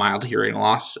ambivalence about mild hearing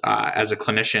loss as a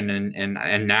clinician,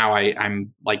 and now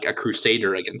I'm like a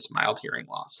crusader against mild hearing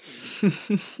loss.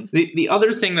 The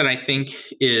other thing that I think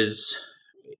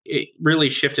it really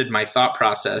shifted my thought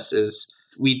process is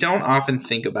we don't often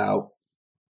think about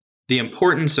the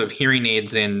importance of hearing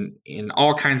aids in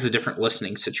all kinds of different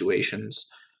listening situations,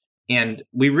 and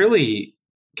we really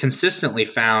consistently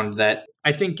found that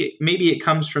I think maybe it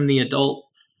comes from the adult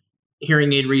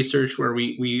hearing aid research, where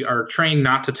we are trained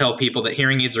not to tell people that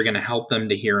hearing aids are going to help them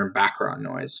to hear in background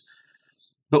noise.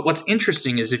 But what's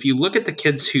interesting is if you look at the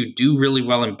kids who do really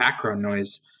well in background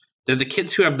noise, they're the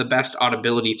kids who have the best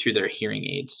audibility through their hearing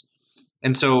aids.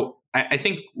 And so I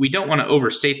think we don't want to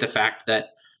overstate the fact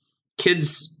that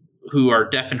kids who are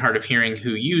deaf and hard of hearing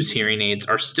who use hearing aids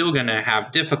are still going to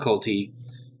have difficulty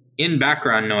in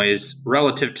background noise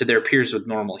relative to their peers with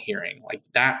normal hearing. Like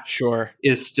that Sure.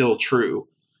 is still true.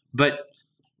 But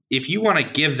if you want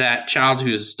to give that child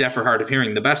who's deaf or hard of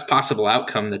hearing the best possible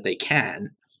outcome that they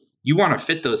can, you want to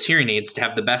fit those hearing aids to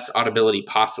have the best audibility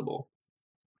possible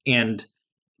and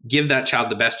give that child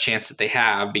the best chance that they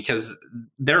have, because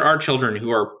there are children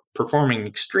who are performing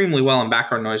extremely well in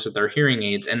background noise with their hearing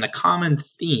aids. And the common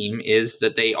theme is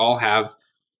that they all have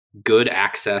good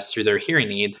access through their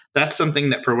hearing aids. That's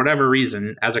something that for whatever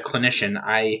reason, as a clinician,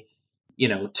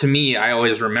 to me, I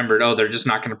always remembered, they're just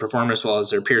not going to perform as well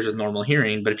as their peers with normal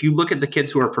hearing. But if you look at the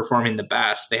kids who are performing the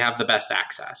best, they have the best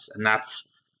access. And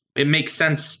it makes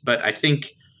sense. But I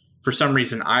think for some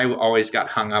reason, I always got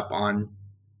hung up on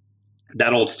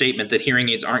that old statement that hearing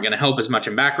aids aren't going to help as much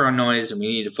in background noise and we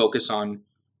need to focus on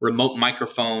remote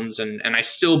microphones. And I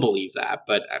still believe that.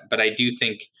 But I do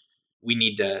think we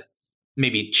need to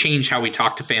maybe change how we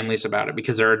talk to families about it,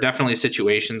 because there are definitely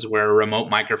situations where a remote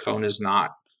microphone is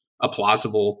not a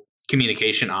plausible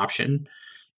communication option.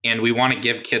 And we want to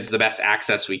give kids the best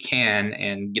access we can,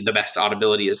 and the best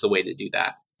audibility is the way to do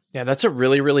that. Yeah, that's a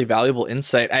really, really valuable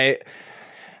insight.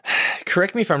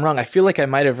 Correct me if I'm wrong. I feel like I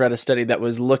might have read a study that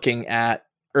was looking at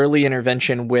early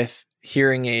intervention with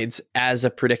hearing aids as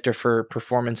a predictor for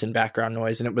performance in background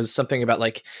noise. And it was something about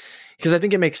because I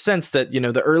think it makes sense that,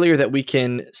 the earlier that we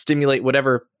can stimulate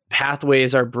whatever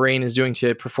pathways our brain is doing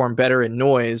to perform better in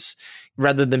noise,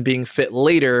 rather than being fit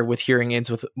later with hearing aids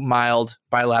with mild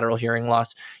bilateral hearing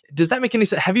loss. Does that make any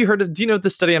sense? Have you do you know the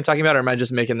study I'm talking about, or am I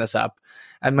just making this up?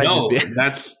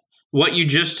 That's what you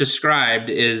just described.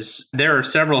 There are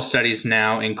several studies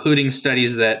now, including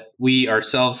studies that we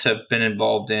ourselves have been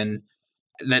involved in,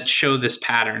 that show this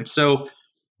pattern. So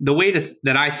the way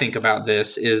that I think about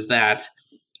this is that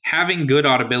having good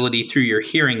audibility through your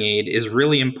hearing aid is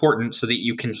really important so that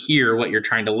you can hear what you're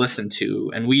trying to listen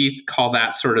to. And we call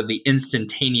that sort of the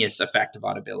instantaneous effect of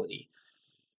audibility.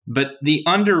 But the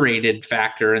underrated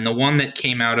factor, and the one that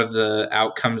came out of the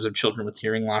outcomes of children with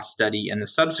hearing loss study and the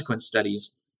subsequent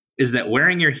studies, is that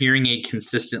wearing your hearing aid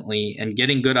consistently and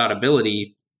getting good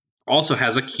audibility also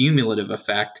has a cumulative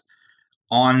effect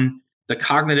on the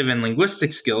cognitive and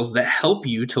linguistic skills that help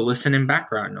you to listen in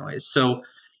background noise. So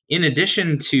in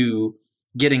addition to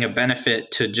getting a benefit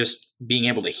to just being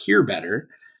able to hear better,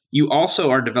 you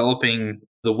also are developing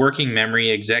the working memory,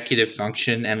 executive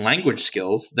function, and language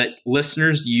skills that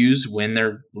listeners use when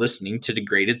they're listening to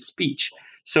degraded speech.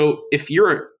 So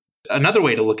another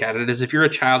way to look at it is, if you're a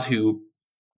child who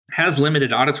has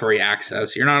limited auditory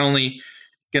access, you're not only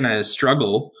going to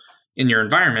struggle in your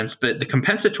environments, but the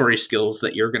compensatory skills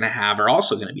that you're going to have are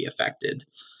also going to be affected.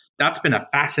 That's been a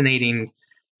fascinating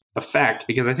effect,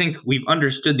 because I think we've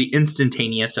understood the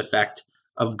instantaneous effect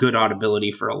of good audibility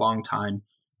for a long time,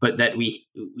 but that we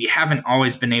haven't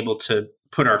always been able to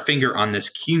put our finger on this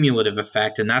cumulative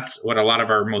effect. And that's what a lot of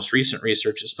our most recent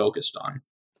research is focused on.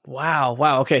 Wow.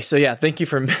 Okay. So yeah, thank you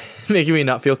for making me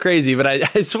not feel crazy, but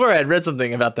I swear I'd read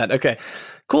something about that. Okay,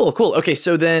 cool. Okay.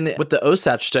 So then with the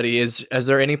OSATCH study, is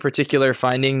there any particular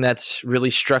finding that's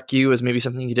really struck you as maybe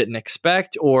something you didn't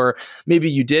expect, or maybe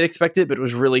you did expect it, but it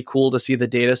was really cool to see the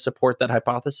data support that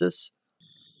hypothesis?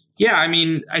 Yeah.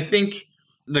 I think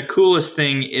the coolest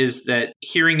thing is that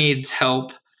hearing aids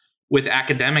help with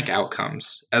academic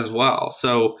outcomes as well.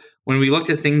 So when we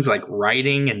looked at things like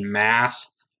writing and math,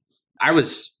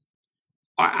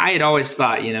 I had always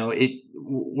thought,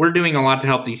 we're doing a lot to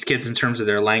help these kids in terms of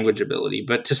their language ability,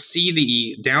 but to see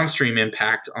the downstream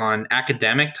impact on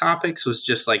academic topics was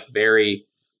just very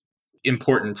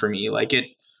important for me.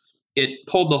 It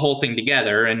pulled the whole thing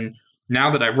together. And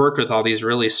now that I've worked with all these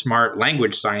really smart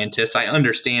language scientists, I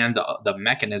understand the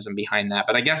mechanism behind that.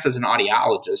 But I guess as an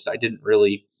audiologist, I didn't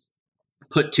really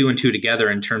put two and two together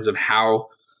in terms of how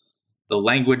the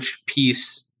language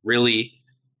piece really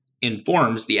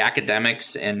informs the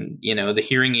academics, and the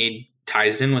hearing aid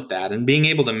ties in with that, and being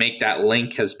able to make that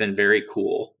link has been very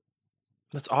cool.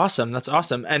 That's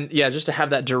awesome. And yeah, just to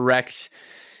have that direct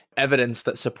evidence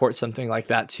that supports something like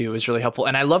that too is really helpful.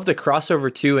 And I love the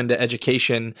crossover too into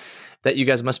education that you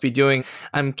guys must be doing.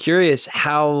 I'm curious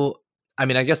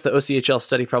I guess the OCHL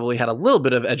study probably had a little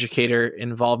bit of educator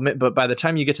involvement, but by the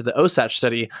time you get to the OSATCH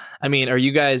study, are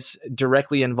you guys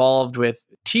directly involved with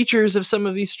teachers of some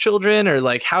of these children, or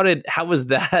how was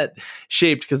that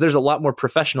shaped? Because there's a lot more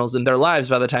professionals in their lives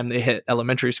by the time they hit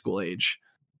elementary school age.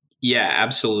 Yeah,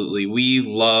 absolutely. We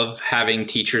love having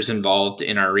teachers involved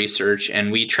in our research,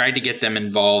 and we try to get them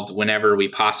involved whenever we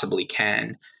possibly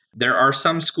can. There are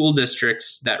some school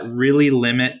districts that really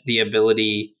limit the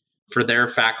ability for their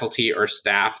faculty or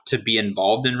staff to be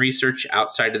involved in research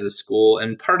outside of the school.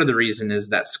 And part of the reason is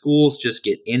that schools just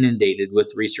get inundated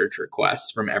with research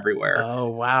requests from everywhere. Oh,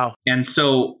 wow. And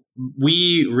so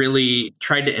we really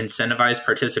tried to incentivize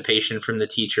participation from the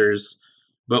teachers,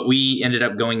 but we ended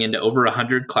up going into over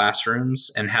 100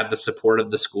 classrooms and had the support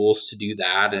of the schools to do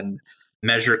that and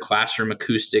measure classroom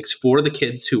acoustics for the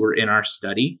kids who were in our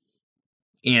study.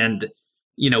 And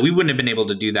we wouldn't have been able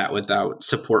to do that without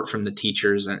support from the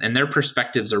teachers, and their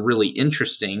perspectives are really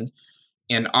interesting.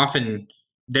 And often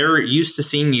they're used to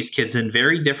seeing these kids in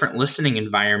very different listening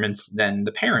environments than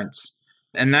the parents.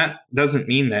 And that doesn't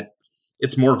mean that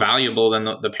it's more valuable than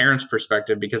the parents'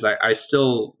 perspective, because I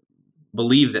still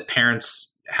believe that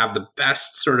parents have the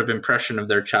best sort of impression of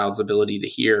their child's ability to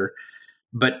hear.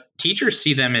 But teachers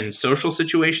see them in social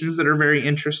situations that are very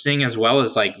interesting, as well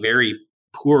as like very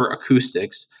poor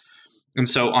acoustics. And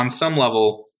so on some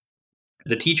level,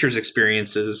 the teachers'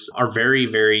 experiences are very,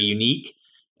 very unique.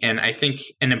 And I think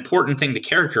an important thing to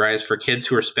characterize for kids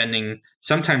who are spending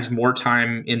sometimes more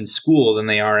time in school than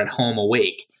they are at home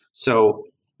awake. So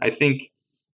I think,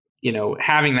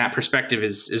 having that perspective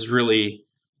is really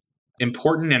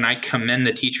important. And I commend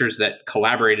the teachers that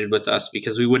collaborated with us,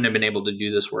 because we wouldn't have been able to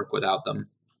do this work without them.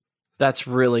 That's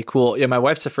really cool. Yeah, my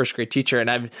wife's a first grade teacher,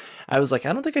 and I was like,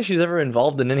 I don't think she's ever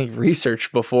involved in any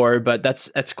research before, but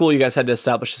that's cool. You guys had to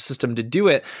establish a system to do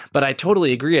it. But I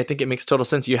totally agree. I think it makes total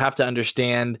sense. You have to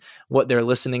understand what their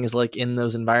listening is like in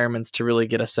those environments to really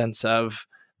get a sense of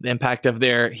the impact of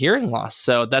their hearing loss.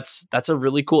 So that's a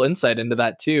really cool insight into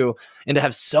that too. And to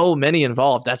have so many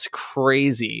involved, that's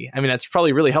crazy. I mean, that's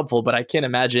probably really helpful, but I can't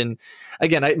imagine.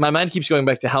 Again, my mind keeps going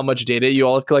back to how much data you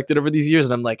all have collected over these years.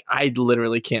 And I'm like, I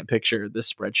literally can't picture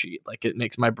this spreadsheet. Like, it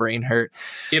makes my brain hurt.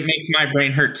 It makes my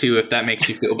brain hurt too, if that makes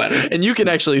you feel better. And you can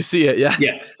actually see it. Yeah.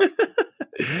 Yes.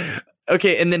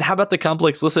 Okay. And then how about the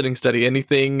complex listening study?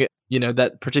 Anything,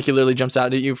 that particularly jumps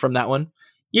out at you from that one?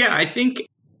 Yeah, I think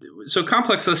so.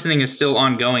 Complex listening is still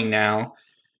ongoing now.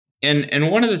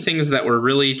 And one of the things that we're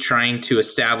really trying to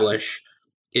establish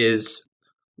is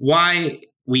why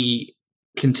we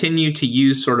continue to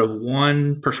use sort of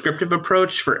one prescriptive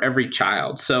approach for every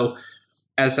child. So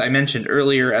as I mentioned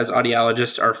earlier, as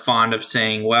audiologists are fond of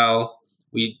saying, well,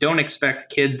 we don't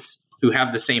expect kids who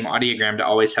have the same audiogram to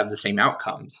always have the same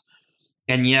outcomes.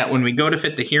 And yet when we go to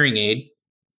fit the hearing aid,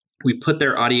 we put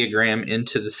their audiogram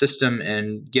into the system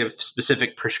and give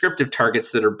specific prescriptive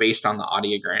targets that are based on the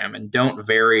audiogram and don't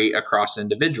vary across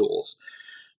individuals.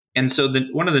 And so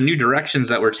one of the new directions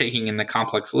that we're taking in the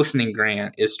complex listening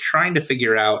grant is trying to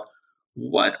figure out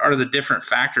what are the different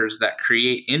factors that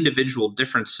create individual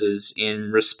differences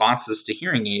in responses to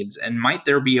hearing aids, and might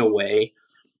there be a way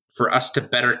for us to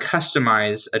better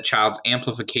customize a child's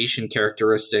amplification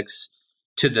characteristics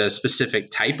to the specific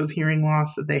type of hearing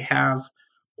loss that they have,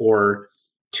 or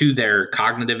to their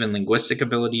cognitive and linguistic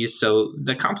abilities. So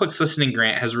the complex listening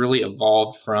grant has really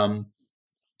evolved from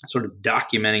sort of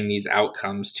documenting these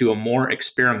outcomes to a more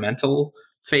experimental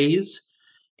phase.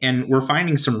 And we're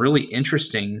finding some really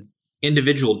interesting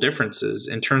individual differences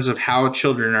in terms of how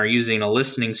children are using a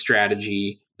listening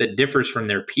strategy that differs from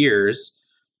their peers,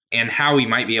 and how we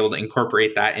might be able to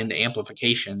incorporate that into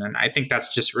amplification. And I think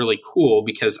that's just really cool,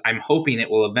 because I'm hoping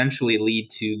it will eventually lead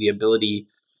to the ability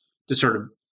to sort of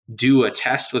do a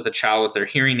test with a child with their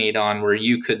hearing aid on, where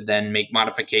you could then make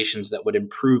modifications that would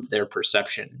improve their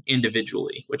perception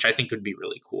individually, which I think would be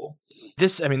really cool.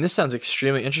 This sounds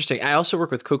extremely interesting. I also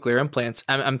work with cochlear implants.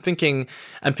 I'm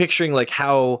picturing like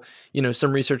how,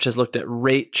 some research has looked at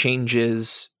rate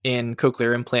changes in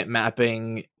cochlear implant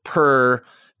mapping per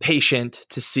patient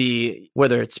to see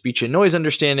whether it's speech and noise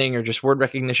understanding or just word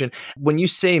recognition. When you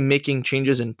say making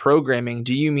changes in programming,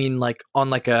 do you mean like on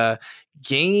like a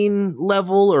gain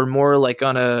level, or more like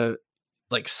on a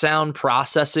like sound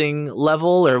processing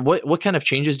level, or what kind of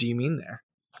changes do you mean there?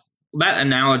 That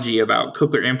analogy about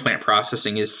cochlear implant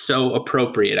processing is so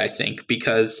appropriate, I think,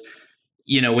 because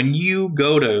when you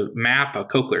go to map a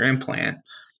cochlear implant,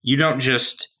 you don't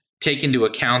just take into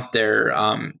account their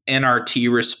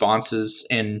NRT responses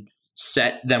and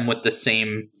set them with the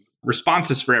same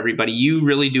responses for everybody. You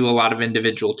really do a lot of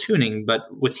individual tuning, but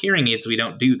with hearing aids, we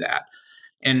don't do that.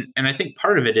 And I think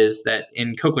part of it is that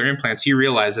in cochlear implants, you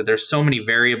realize that there's so many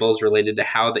variables related to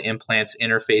how the implant's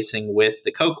interfacing with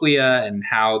the cochlea and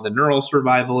how the neural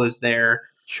survival is there.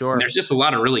 Sure. And there's just a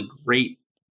lot of really great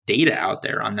data out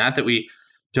there on that we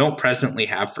don't presently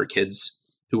have for kids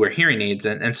who wear hearing aids.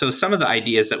 And so some of the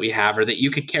ideas that we have are that you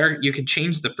could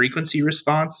change the frequency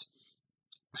response.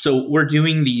 So we're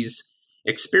doing these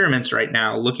experiments right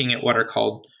now looking at what are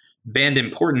called band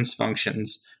importance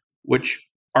functions, which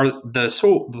are the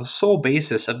sole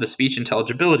basis of the speech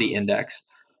intelligibility index.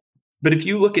 But if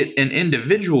you look at an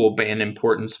individual band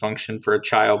importance function for a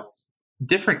child,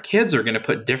 different kids are going to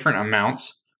put different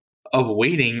amounts of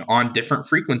weighting on different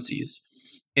frequencies.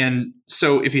 And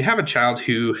so if you have a child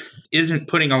who isn't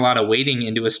putting a lot of weighting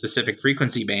into a specific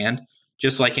frequency band,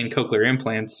 just like in cochlear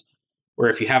implants, or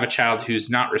if you have a child who's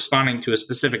not responding to a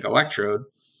specific electrode,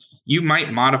 you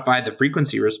might modify the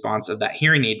frequency response of that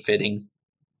hearing aid fitting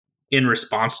in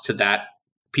response to that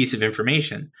piece of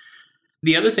information.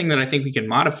 The other thing that I think we can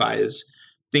modify is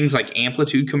things like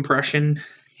amplitude compression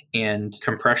and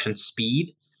compression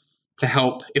speed to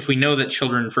help. If we know that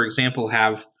children, for example,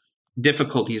 have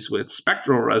difficulties with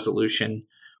spectral resolution,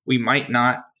 we might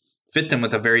not fit them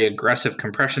with a very aggressive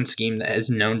compression scheme that is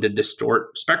known to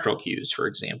distort spectral cues, for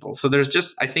example. So there's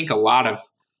just, I think, a lot of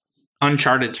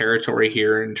uncharted territory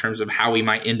here in terms of how we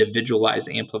might individualize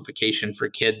amplification for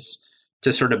kids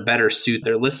to sort of better suit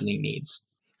their listening needs.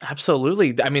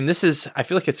 Absolutely. I mean, I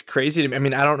feel like it's crazy to me. I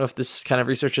mean, I don't know if this kind of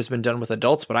research has been done with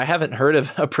adults, but I haven't heard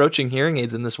of approaching hearing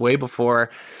aids in this way before.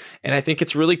 And I think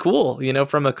it's really cool,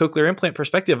 from a cochlear implant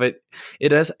perspective.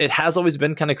 It has always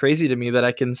been kind of crazy to me that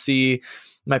I can see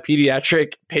my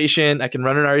pediatric patient, I can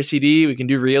run an RCD, we can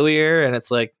do real ear, and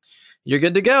it's like, you're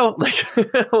good to go. Like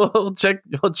we'll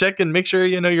check and make sure,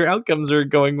 your outcomes are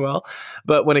going well.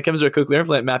 But when it comes to a cochlear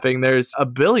implant mapping, there's a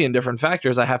billion different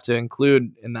factors I have to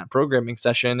include in that programming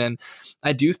session. And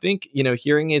I do think,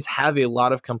 hearing aids have a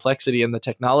lot of complexity in the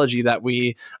technology that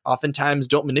we oftentimes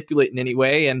don't manipulate in any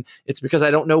way. And it's because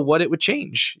I don't know what it would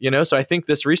change, So I think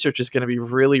this research is going to be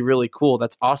really, really cool.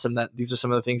 That's awesome that these are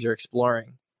some of the things you're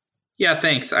exploring. Yeah,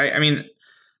 thanks. I mean,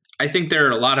 I think there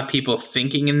are a lot of people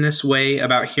thinking in this way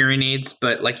about hearing aids,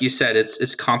 but like you said,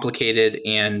 it's complicated.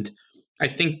 And I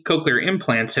think cochlear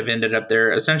implants have ended up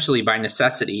there essentially by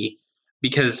necessity,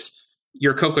 because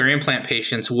your cochlear implant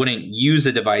patients wouldn't use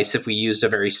a device if we used a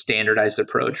very standardized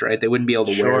approach, right? They wouldn't be able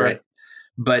to wear it.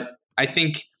 But I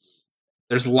think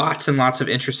there's lots and lots of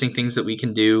interesting things that we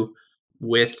can do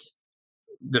with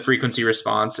the frequency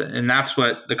response. And that's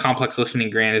what the Complex Listening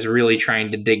Grant is really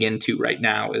trying to dig into right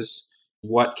now, is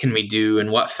what can we do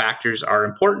and what factors are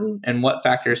important and what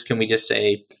factors can we just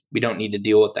say we don't need to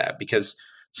deal with that, because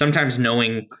sometimes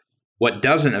knowing what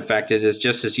doesn't affect it is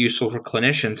just as useful for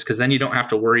clinicians, because then you don't have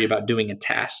to worry about doing a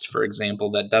test, for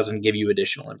example, that doesn't give you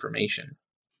additional information.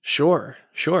 Sure.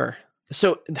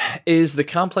 So is the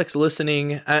complex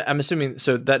listening, I'm assuming,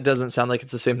 so that doesn't sound like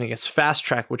it's the same thing as Fast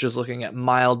Track, which is looking at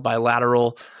mild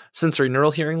bilateral sensory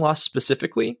neural hearing loss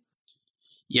specifically?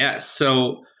 Yes.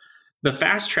 So the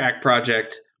Fast Track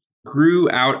project grew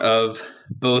out of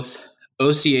both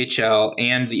OCHL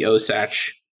and the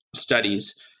OSACH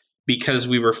studies, because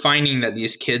we were finding that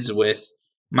these kids with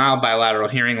mild bilateral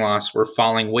hearing loss were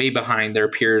falling way behind their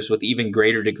peers with even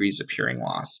greater degrees of hearing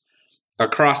loss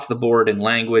across the board in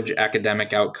language,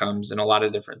 academic outcomes, and a lot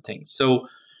of different things. So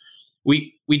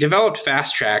we developed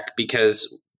Fast Track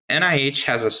because NIH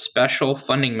has a special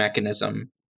funding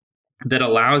mechanism that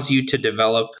allows you to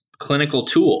develop clinical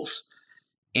tools.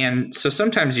 And so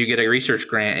sometimes you get a research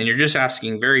grant and you're just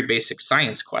asking very basic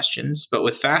science questions. But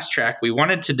with Fast Track, we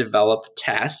wanted to develop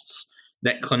tests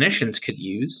that clinicians could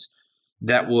use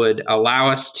that would allow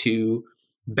us to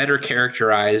better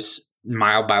characterize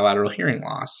mild bilateral hearing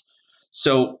loss.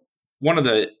 So one of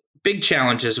the big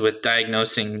challenges with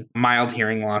diagnosing mild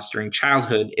hearing loss during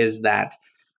childhood is that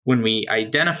when we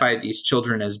identify these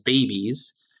children as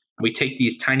babies, we take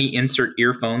these tiny insert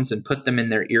earphones and put them in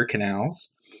their ear canals.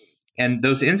 And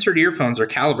those insert earphones are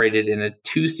calibrated in a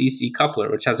 2cc coupler,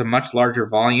 which has a much larger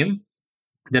volume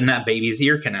than that baby's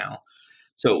ear canal.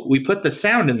 So we put the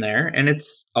sound in there, and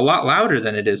it's a lot louder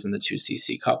than it is in the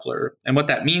 2cc coupler. And what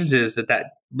that means is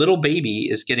that little baby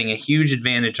is getting a huge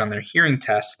advantage on their hearing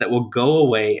tests that will go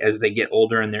away as they get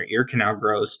older and their ear canal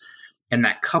grows, and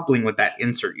that coupling with that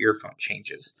insert earphone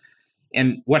changes.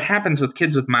 And what happens with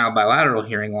kids with mild bilateral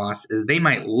hearing loss is they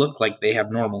might look like they have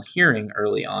normal hearing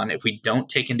early on if we don't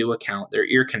take into account their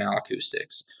ear canal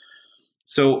acoustics.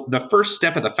 So the first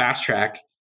step of the Fast Track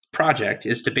project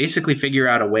is to basically figure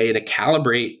out a way to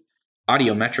calibrate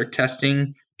audiometric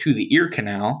testing to the ear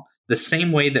canal the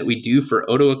same way that we do for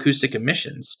otoacoustic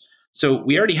emissions. So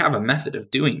we already have a method of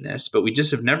doing this, but we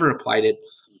just have never applied it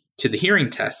to the hearing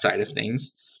test side of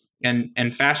things.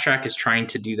 And Fast Track is trying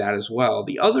to do that as well.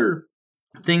 The other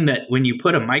thing that when you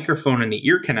put a microphone in the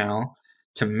ear canal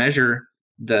to measure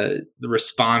the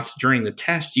response during the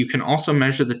test, you can also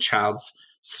measure the child's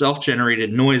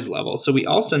self-generated noise level. So we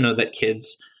also know that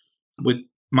kids with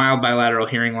mild bilateral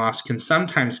hearing loss can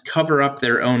sometimes cover up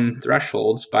their own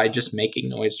thresholds by just making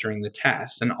noise during the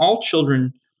test. And all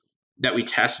children that we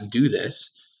test do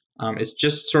this. It's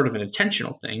just sort of an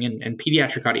intentional thing, and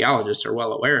pediatric audiologists are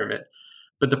well aware of it.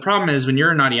 But the problem is when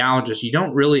you're an audiologist, you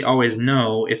don't really always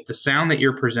know if the sound that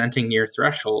you're presenting near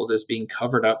threshold is being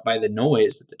covered up by the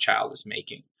noise that the child is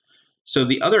making. So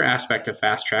the other aspect of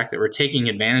Fast Track that we're taking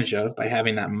advantage of by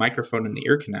having that microphone in the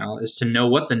ear canal is to know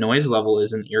what the noise level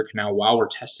is in the ear canal while we're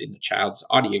testing the child's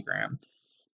audiogram.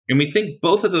 And we think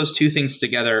both of those two things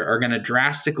together are going to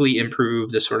drastically improve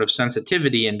the sort of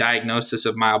sensitivity and diagnosis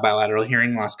of mild bilateral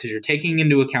hearing loss, because you're taking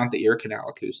into account the ear canal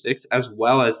acoustics, as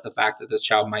well as the fact that this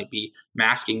child might be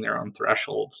masking their own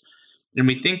thresholds. And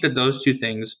we think that those two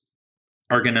things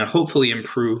are going to hopefully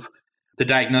improve the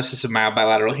diagnosis of mild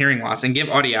bilateral hearing loss and give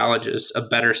audiologists a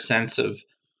better sense of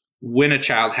when a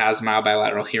child has mild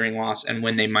bilateral hearing loss and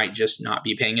when they might just not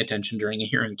be paying attention during a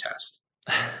hearing test.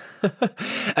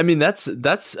 I mean,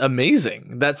 that's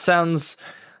amazing. That sounds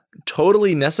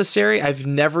totally necessary. I've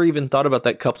never even thought about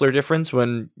that coupler difference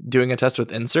when doing a test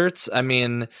with inserts. I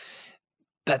mean,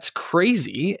 that's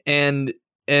crazy. And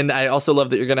I also love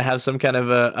that you're going to have some kind of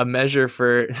a measure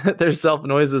for their self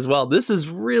noise as well. This is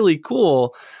really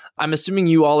cool. I'm assuming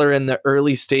you all are in the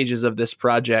early stages of this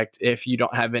project if you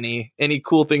don't have any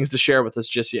cool things to share with us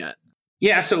just yet.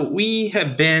 Yeah, so we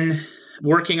have been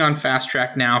working on Fast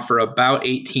Track now for about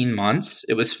 18 months.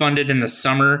 It was funded in the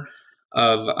summer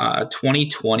of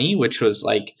 2020, which was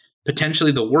like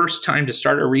potentially the worst time to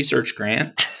start a research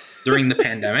grant during the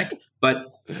pandemic. But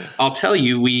I'll tell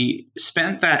you, we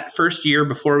spent that first year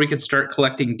before we could start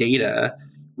collecting data,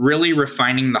 really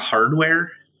refining the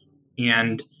hardware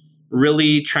and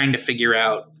really trying to figure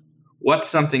out what's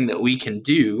something that we can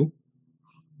do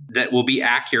that will be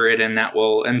accurate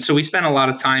and so we spent a lot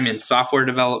of time in software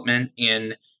development,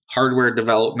 in hardware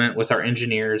development with our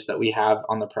engineers that we have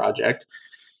on the project.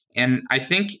 And I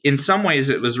think in some ways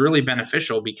it was really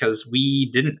beneficial because we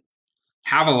didn't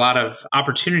have a lot of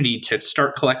opportunity to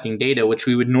start collecting data, which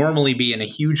we would normally be in a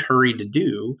huge hurry to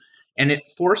do. And it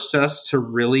forced us to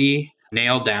really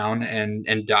nail down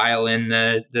and dial in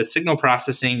the signal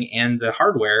processing and the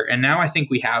hardware. And now I think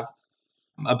we have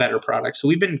a better product. So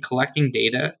we've been collecting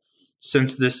data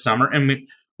since this summer, and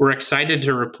we're excited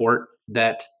to report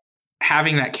that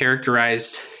having that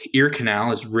characterized ear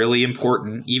canal is really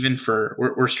important, even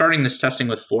we're starting this testing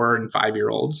with 4 and 5 year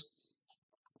olds,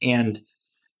 and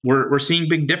we're seeing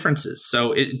big differences.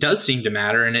 So it does seem to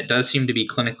matter, and it does seem to be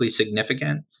clinically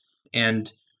significant.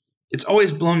 And it's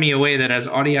always blown me away that as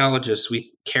audiologists,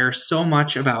 we care so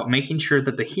much about making sure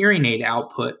that the hearing aid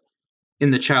output in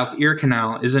the child's ear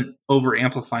canal isn't over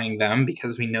amplifying them,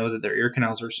 because we know that their ear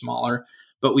canals are smaller,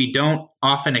 but we don't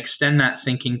often extend that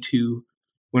thinking to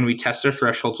when we test their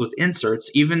thresholds with inserts,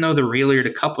 even though the real ear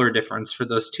to coupler difference for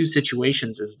those two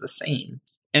situations is the same.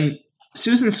 And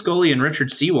Susan Scully and Richard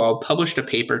Seewald published a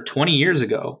paper 20 years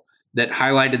ago that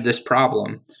highlighted this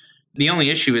problem. The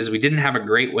only issue is we didn't have a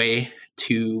great way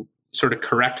to sort of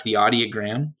correct the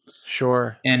audiogram.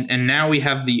 Sure. And now we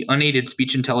have the unaided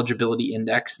speech intelligibility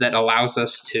index that allows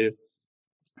us to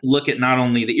look at not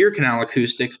only the ear canal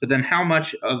acoustics, but then how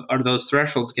much are those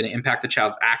thresholds going to impact the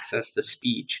child's access to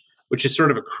speech, which is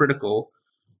sort of a critical,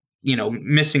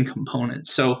 missing component.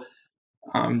 So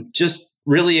just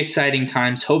really exciting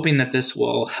times, hoping that this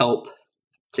will help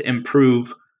to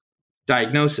improve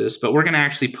diagnosis. But we're going to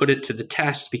actually put it to the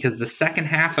test, because the second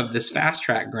half of this Fast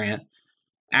Track grant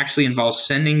actually involves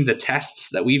sending the tests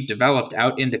that we've developed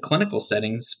out into clinical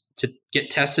settings to get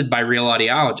tested by real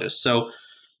audiologists. So,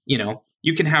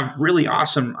 you can have really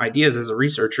awesome ideas as a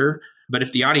researcher, but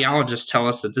if the audiologists tell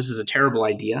us that this is a terrible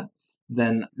idea,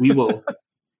 then we will,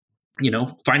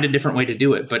 find a different way to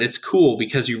do it. But it's cool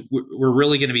because we're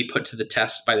really going to be put to the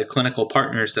test by the clinical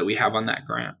partners that we have on that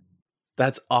grant.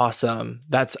 That's awesome.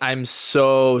 I'm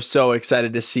so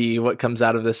excited to see what comes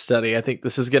out of this study. I think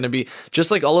this is going to be just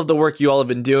like all of the work you all have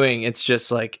been doing. It's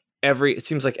just like it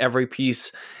seems like every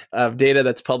piece of data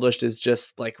that's published is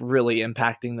just like really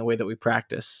impacting the way that we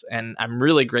practice. And I'm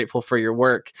really grateful for your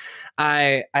work.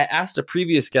 I asked a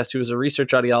previous guest who was a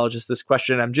research audiologist this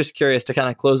question. I'm just curious to kind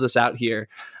of close this out here.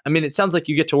 I mean, it sounds like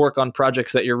you get to work on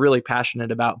projects that you're really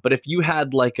passionate about, but if you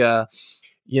had like a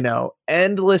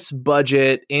endless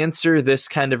budget, answer this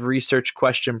kind of research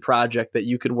question project that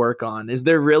you could work on, is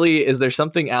there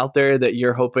something out there that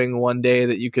you're hoping one day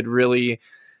that you could really,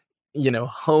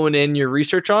 hone in your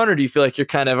research on, or do you feel like you're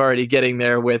kind of already getting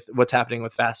there with what's happening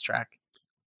with Fast Track?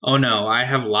 Oh no, I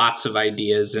have lots of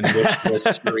ideas and wish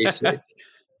lists for research.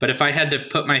 But if I had to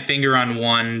put my finger on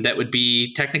one that would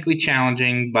be technically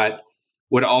challenging, but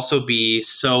would also be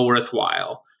so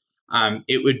worthwhile,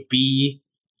 it would be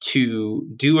to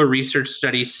do a research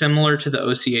study similar to the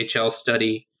OCHL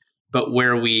study, but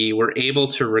where we were able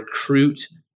to recruit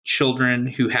children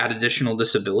who had additional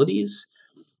disabilities,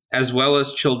 as well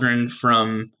as children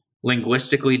from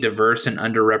linguistically diverse and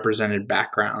underrepresented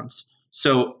backgrounds.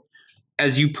 So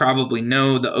as you probably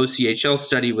know, the OCHL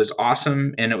study was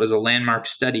awesome and it was a landmark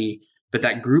study, but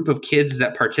that group of kids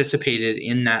that participated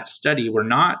in that study were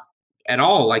not at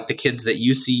all like the kids that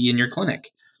you see in your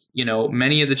clinic. You know,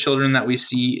 many of the children that we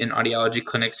see in audiology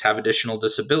clinics have additional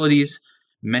disabilities.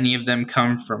 Many of them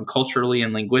come from culturally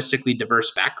and linguistically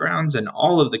diverse backgrounds, and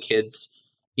all of the kids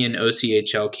in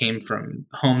OCHL came from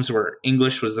homes where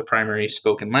English was the primary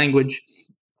spoken language.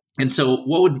 And so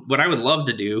what I would love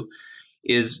to do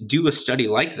is do a study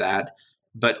like that,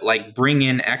 but like bring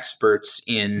in experts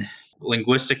in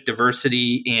linguistic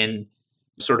diversity, in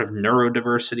sort of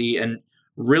neurodiversity, and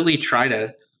really try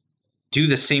to do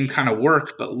the same kind of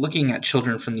work, but looking at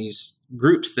children from these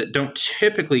groups that don't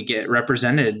typically get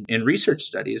represented in research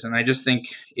studies. And I just think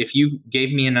if you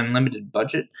gave me an unlimited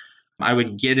budget, I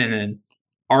would get in an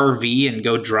RV and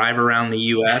go drive around the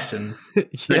US and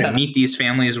try to meet these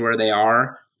families where they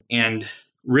are and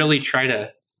really try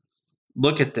to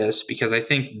look at this, because I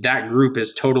think that group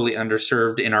is totally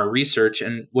underserved in our research.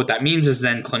 And what that means is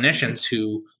then clinicians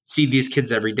who see these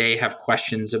kids every day have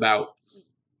questions about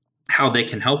how they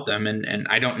can help them. And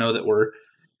I don't know that we're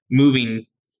moving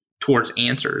towards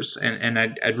answers. And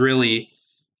I'd really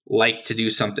like to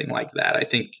do something like that. I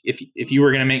think if you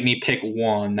were going to make me pick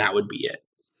one, that would be it.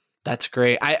 That's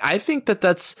great. I think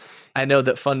I know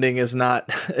that funding is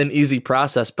not an easy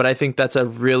process, but I think that's a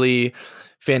really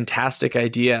fantastic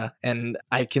idea. And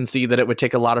I can see that it would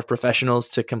take a lot of professionals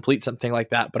to complete something like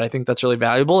that, but I think that's really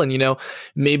valuable. And, you know,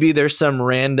 maybe there's some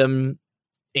random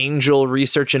angel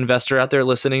research investor out there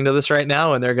listening to this right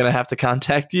now, and they're going to have to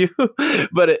contact you.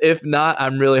 But if not,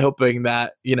 I'm really hoping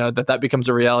that, you know, that becomes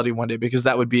a reality one day, because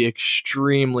that would be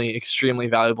extremely, extremely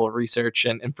valuable research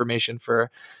and information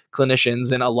for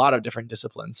clinicians in a lot of different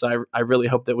disciplines. So I really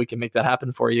hope that we can make that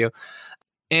happen for you.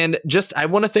 And I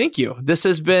want to thank you. This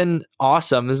has been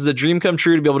awesome. This is a dream come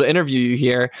true to be able to interview you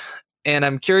here. And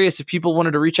I'm curious if people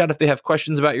wanted to reach out, if they have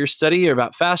questions about your study or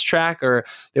about Fast Track, or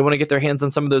they want to get their hands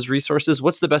on some of those resources,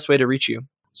 what's the best way to reach you?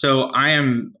 So I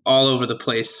am all over the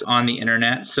place on the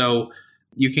internet. So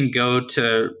you can go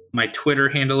to my Twitter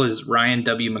handle is Ryan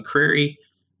W. McCrary,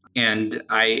 and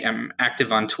I am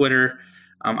active on Twitter.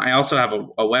 I also have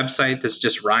a website that's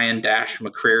just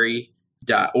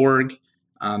ryan-mccrary.org.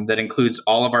 That includes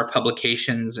all of our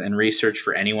publications and research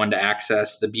for anyone to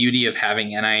access. The beauty of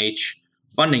having NIH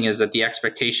funding is that the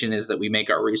expectation is that we make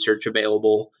our research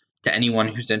available to anyone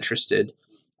who's interested.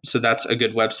 So that's a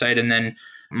good website. And then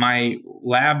my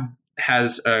lab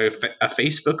has a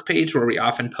Facebook page where we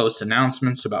often post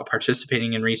announcements about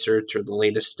participating in research or the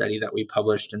latest study that we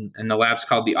published. And the lab's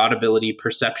called the Audibility,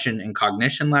 Perception, and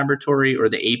Cognition Laboratory, or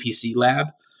the APC Lab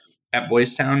at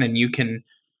Boys Town. And you can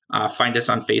find us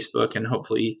on Facebook and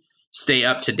hopefully stay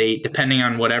up to date depending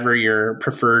on whatever your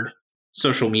preferred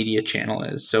social media channel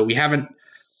is. So we haven't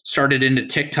started into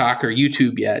TikTok or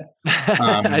YouTube yet.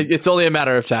 It's only a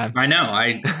matter of time. I know.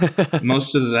 I'm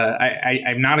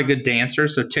not a good dancer,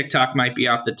 so TikTok might be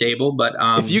off the table. But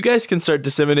if you guys can start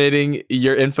disseminating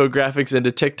your infographics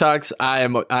into TikToks, I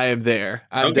am there.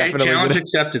 Okay, challenge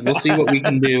accepted. We'll see what we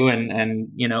can do, and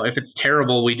you know, if it's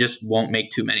terrible, we just won't make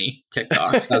too many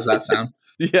TikToks. How's that sound?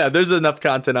 Yeah, there's enough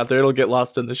content out there. It'll get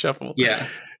lost in the shuffle. Yeah.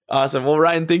 Awesome. Well,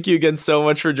 Ryan, thank you again so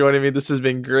much for joining me. This has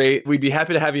been great. We'd be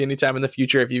happy to have you anytime in the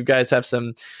future. If you guys have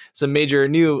some major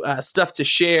new stuff to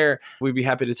share, we'd be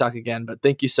happy to talk again. But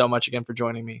thank you so much again for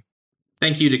joining me.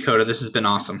 Thank you, Dakota. This has been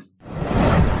awesome.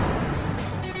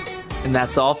 And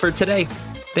that's all for today.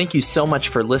 Thank you so much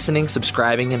for listening,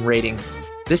 subscribing, and rating.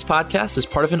 This podcast is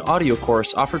part of an audio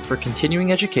course offered for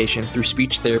continuing education through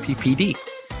Speech Therapy PD.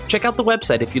 Check out the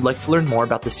website if you'd like to learn more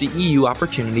about the CEU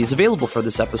opportunities available for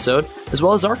this episode, as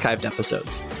well as archived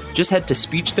episodes. Just head to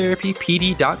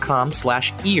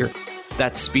speechtherapypd.com/ear.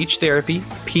 That's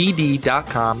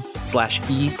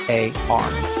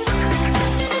speechtherapypd.com/EAR.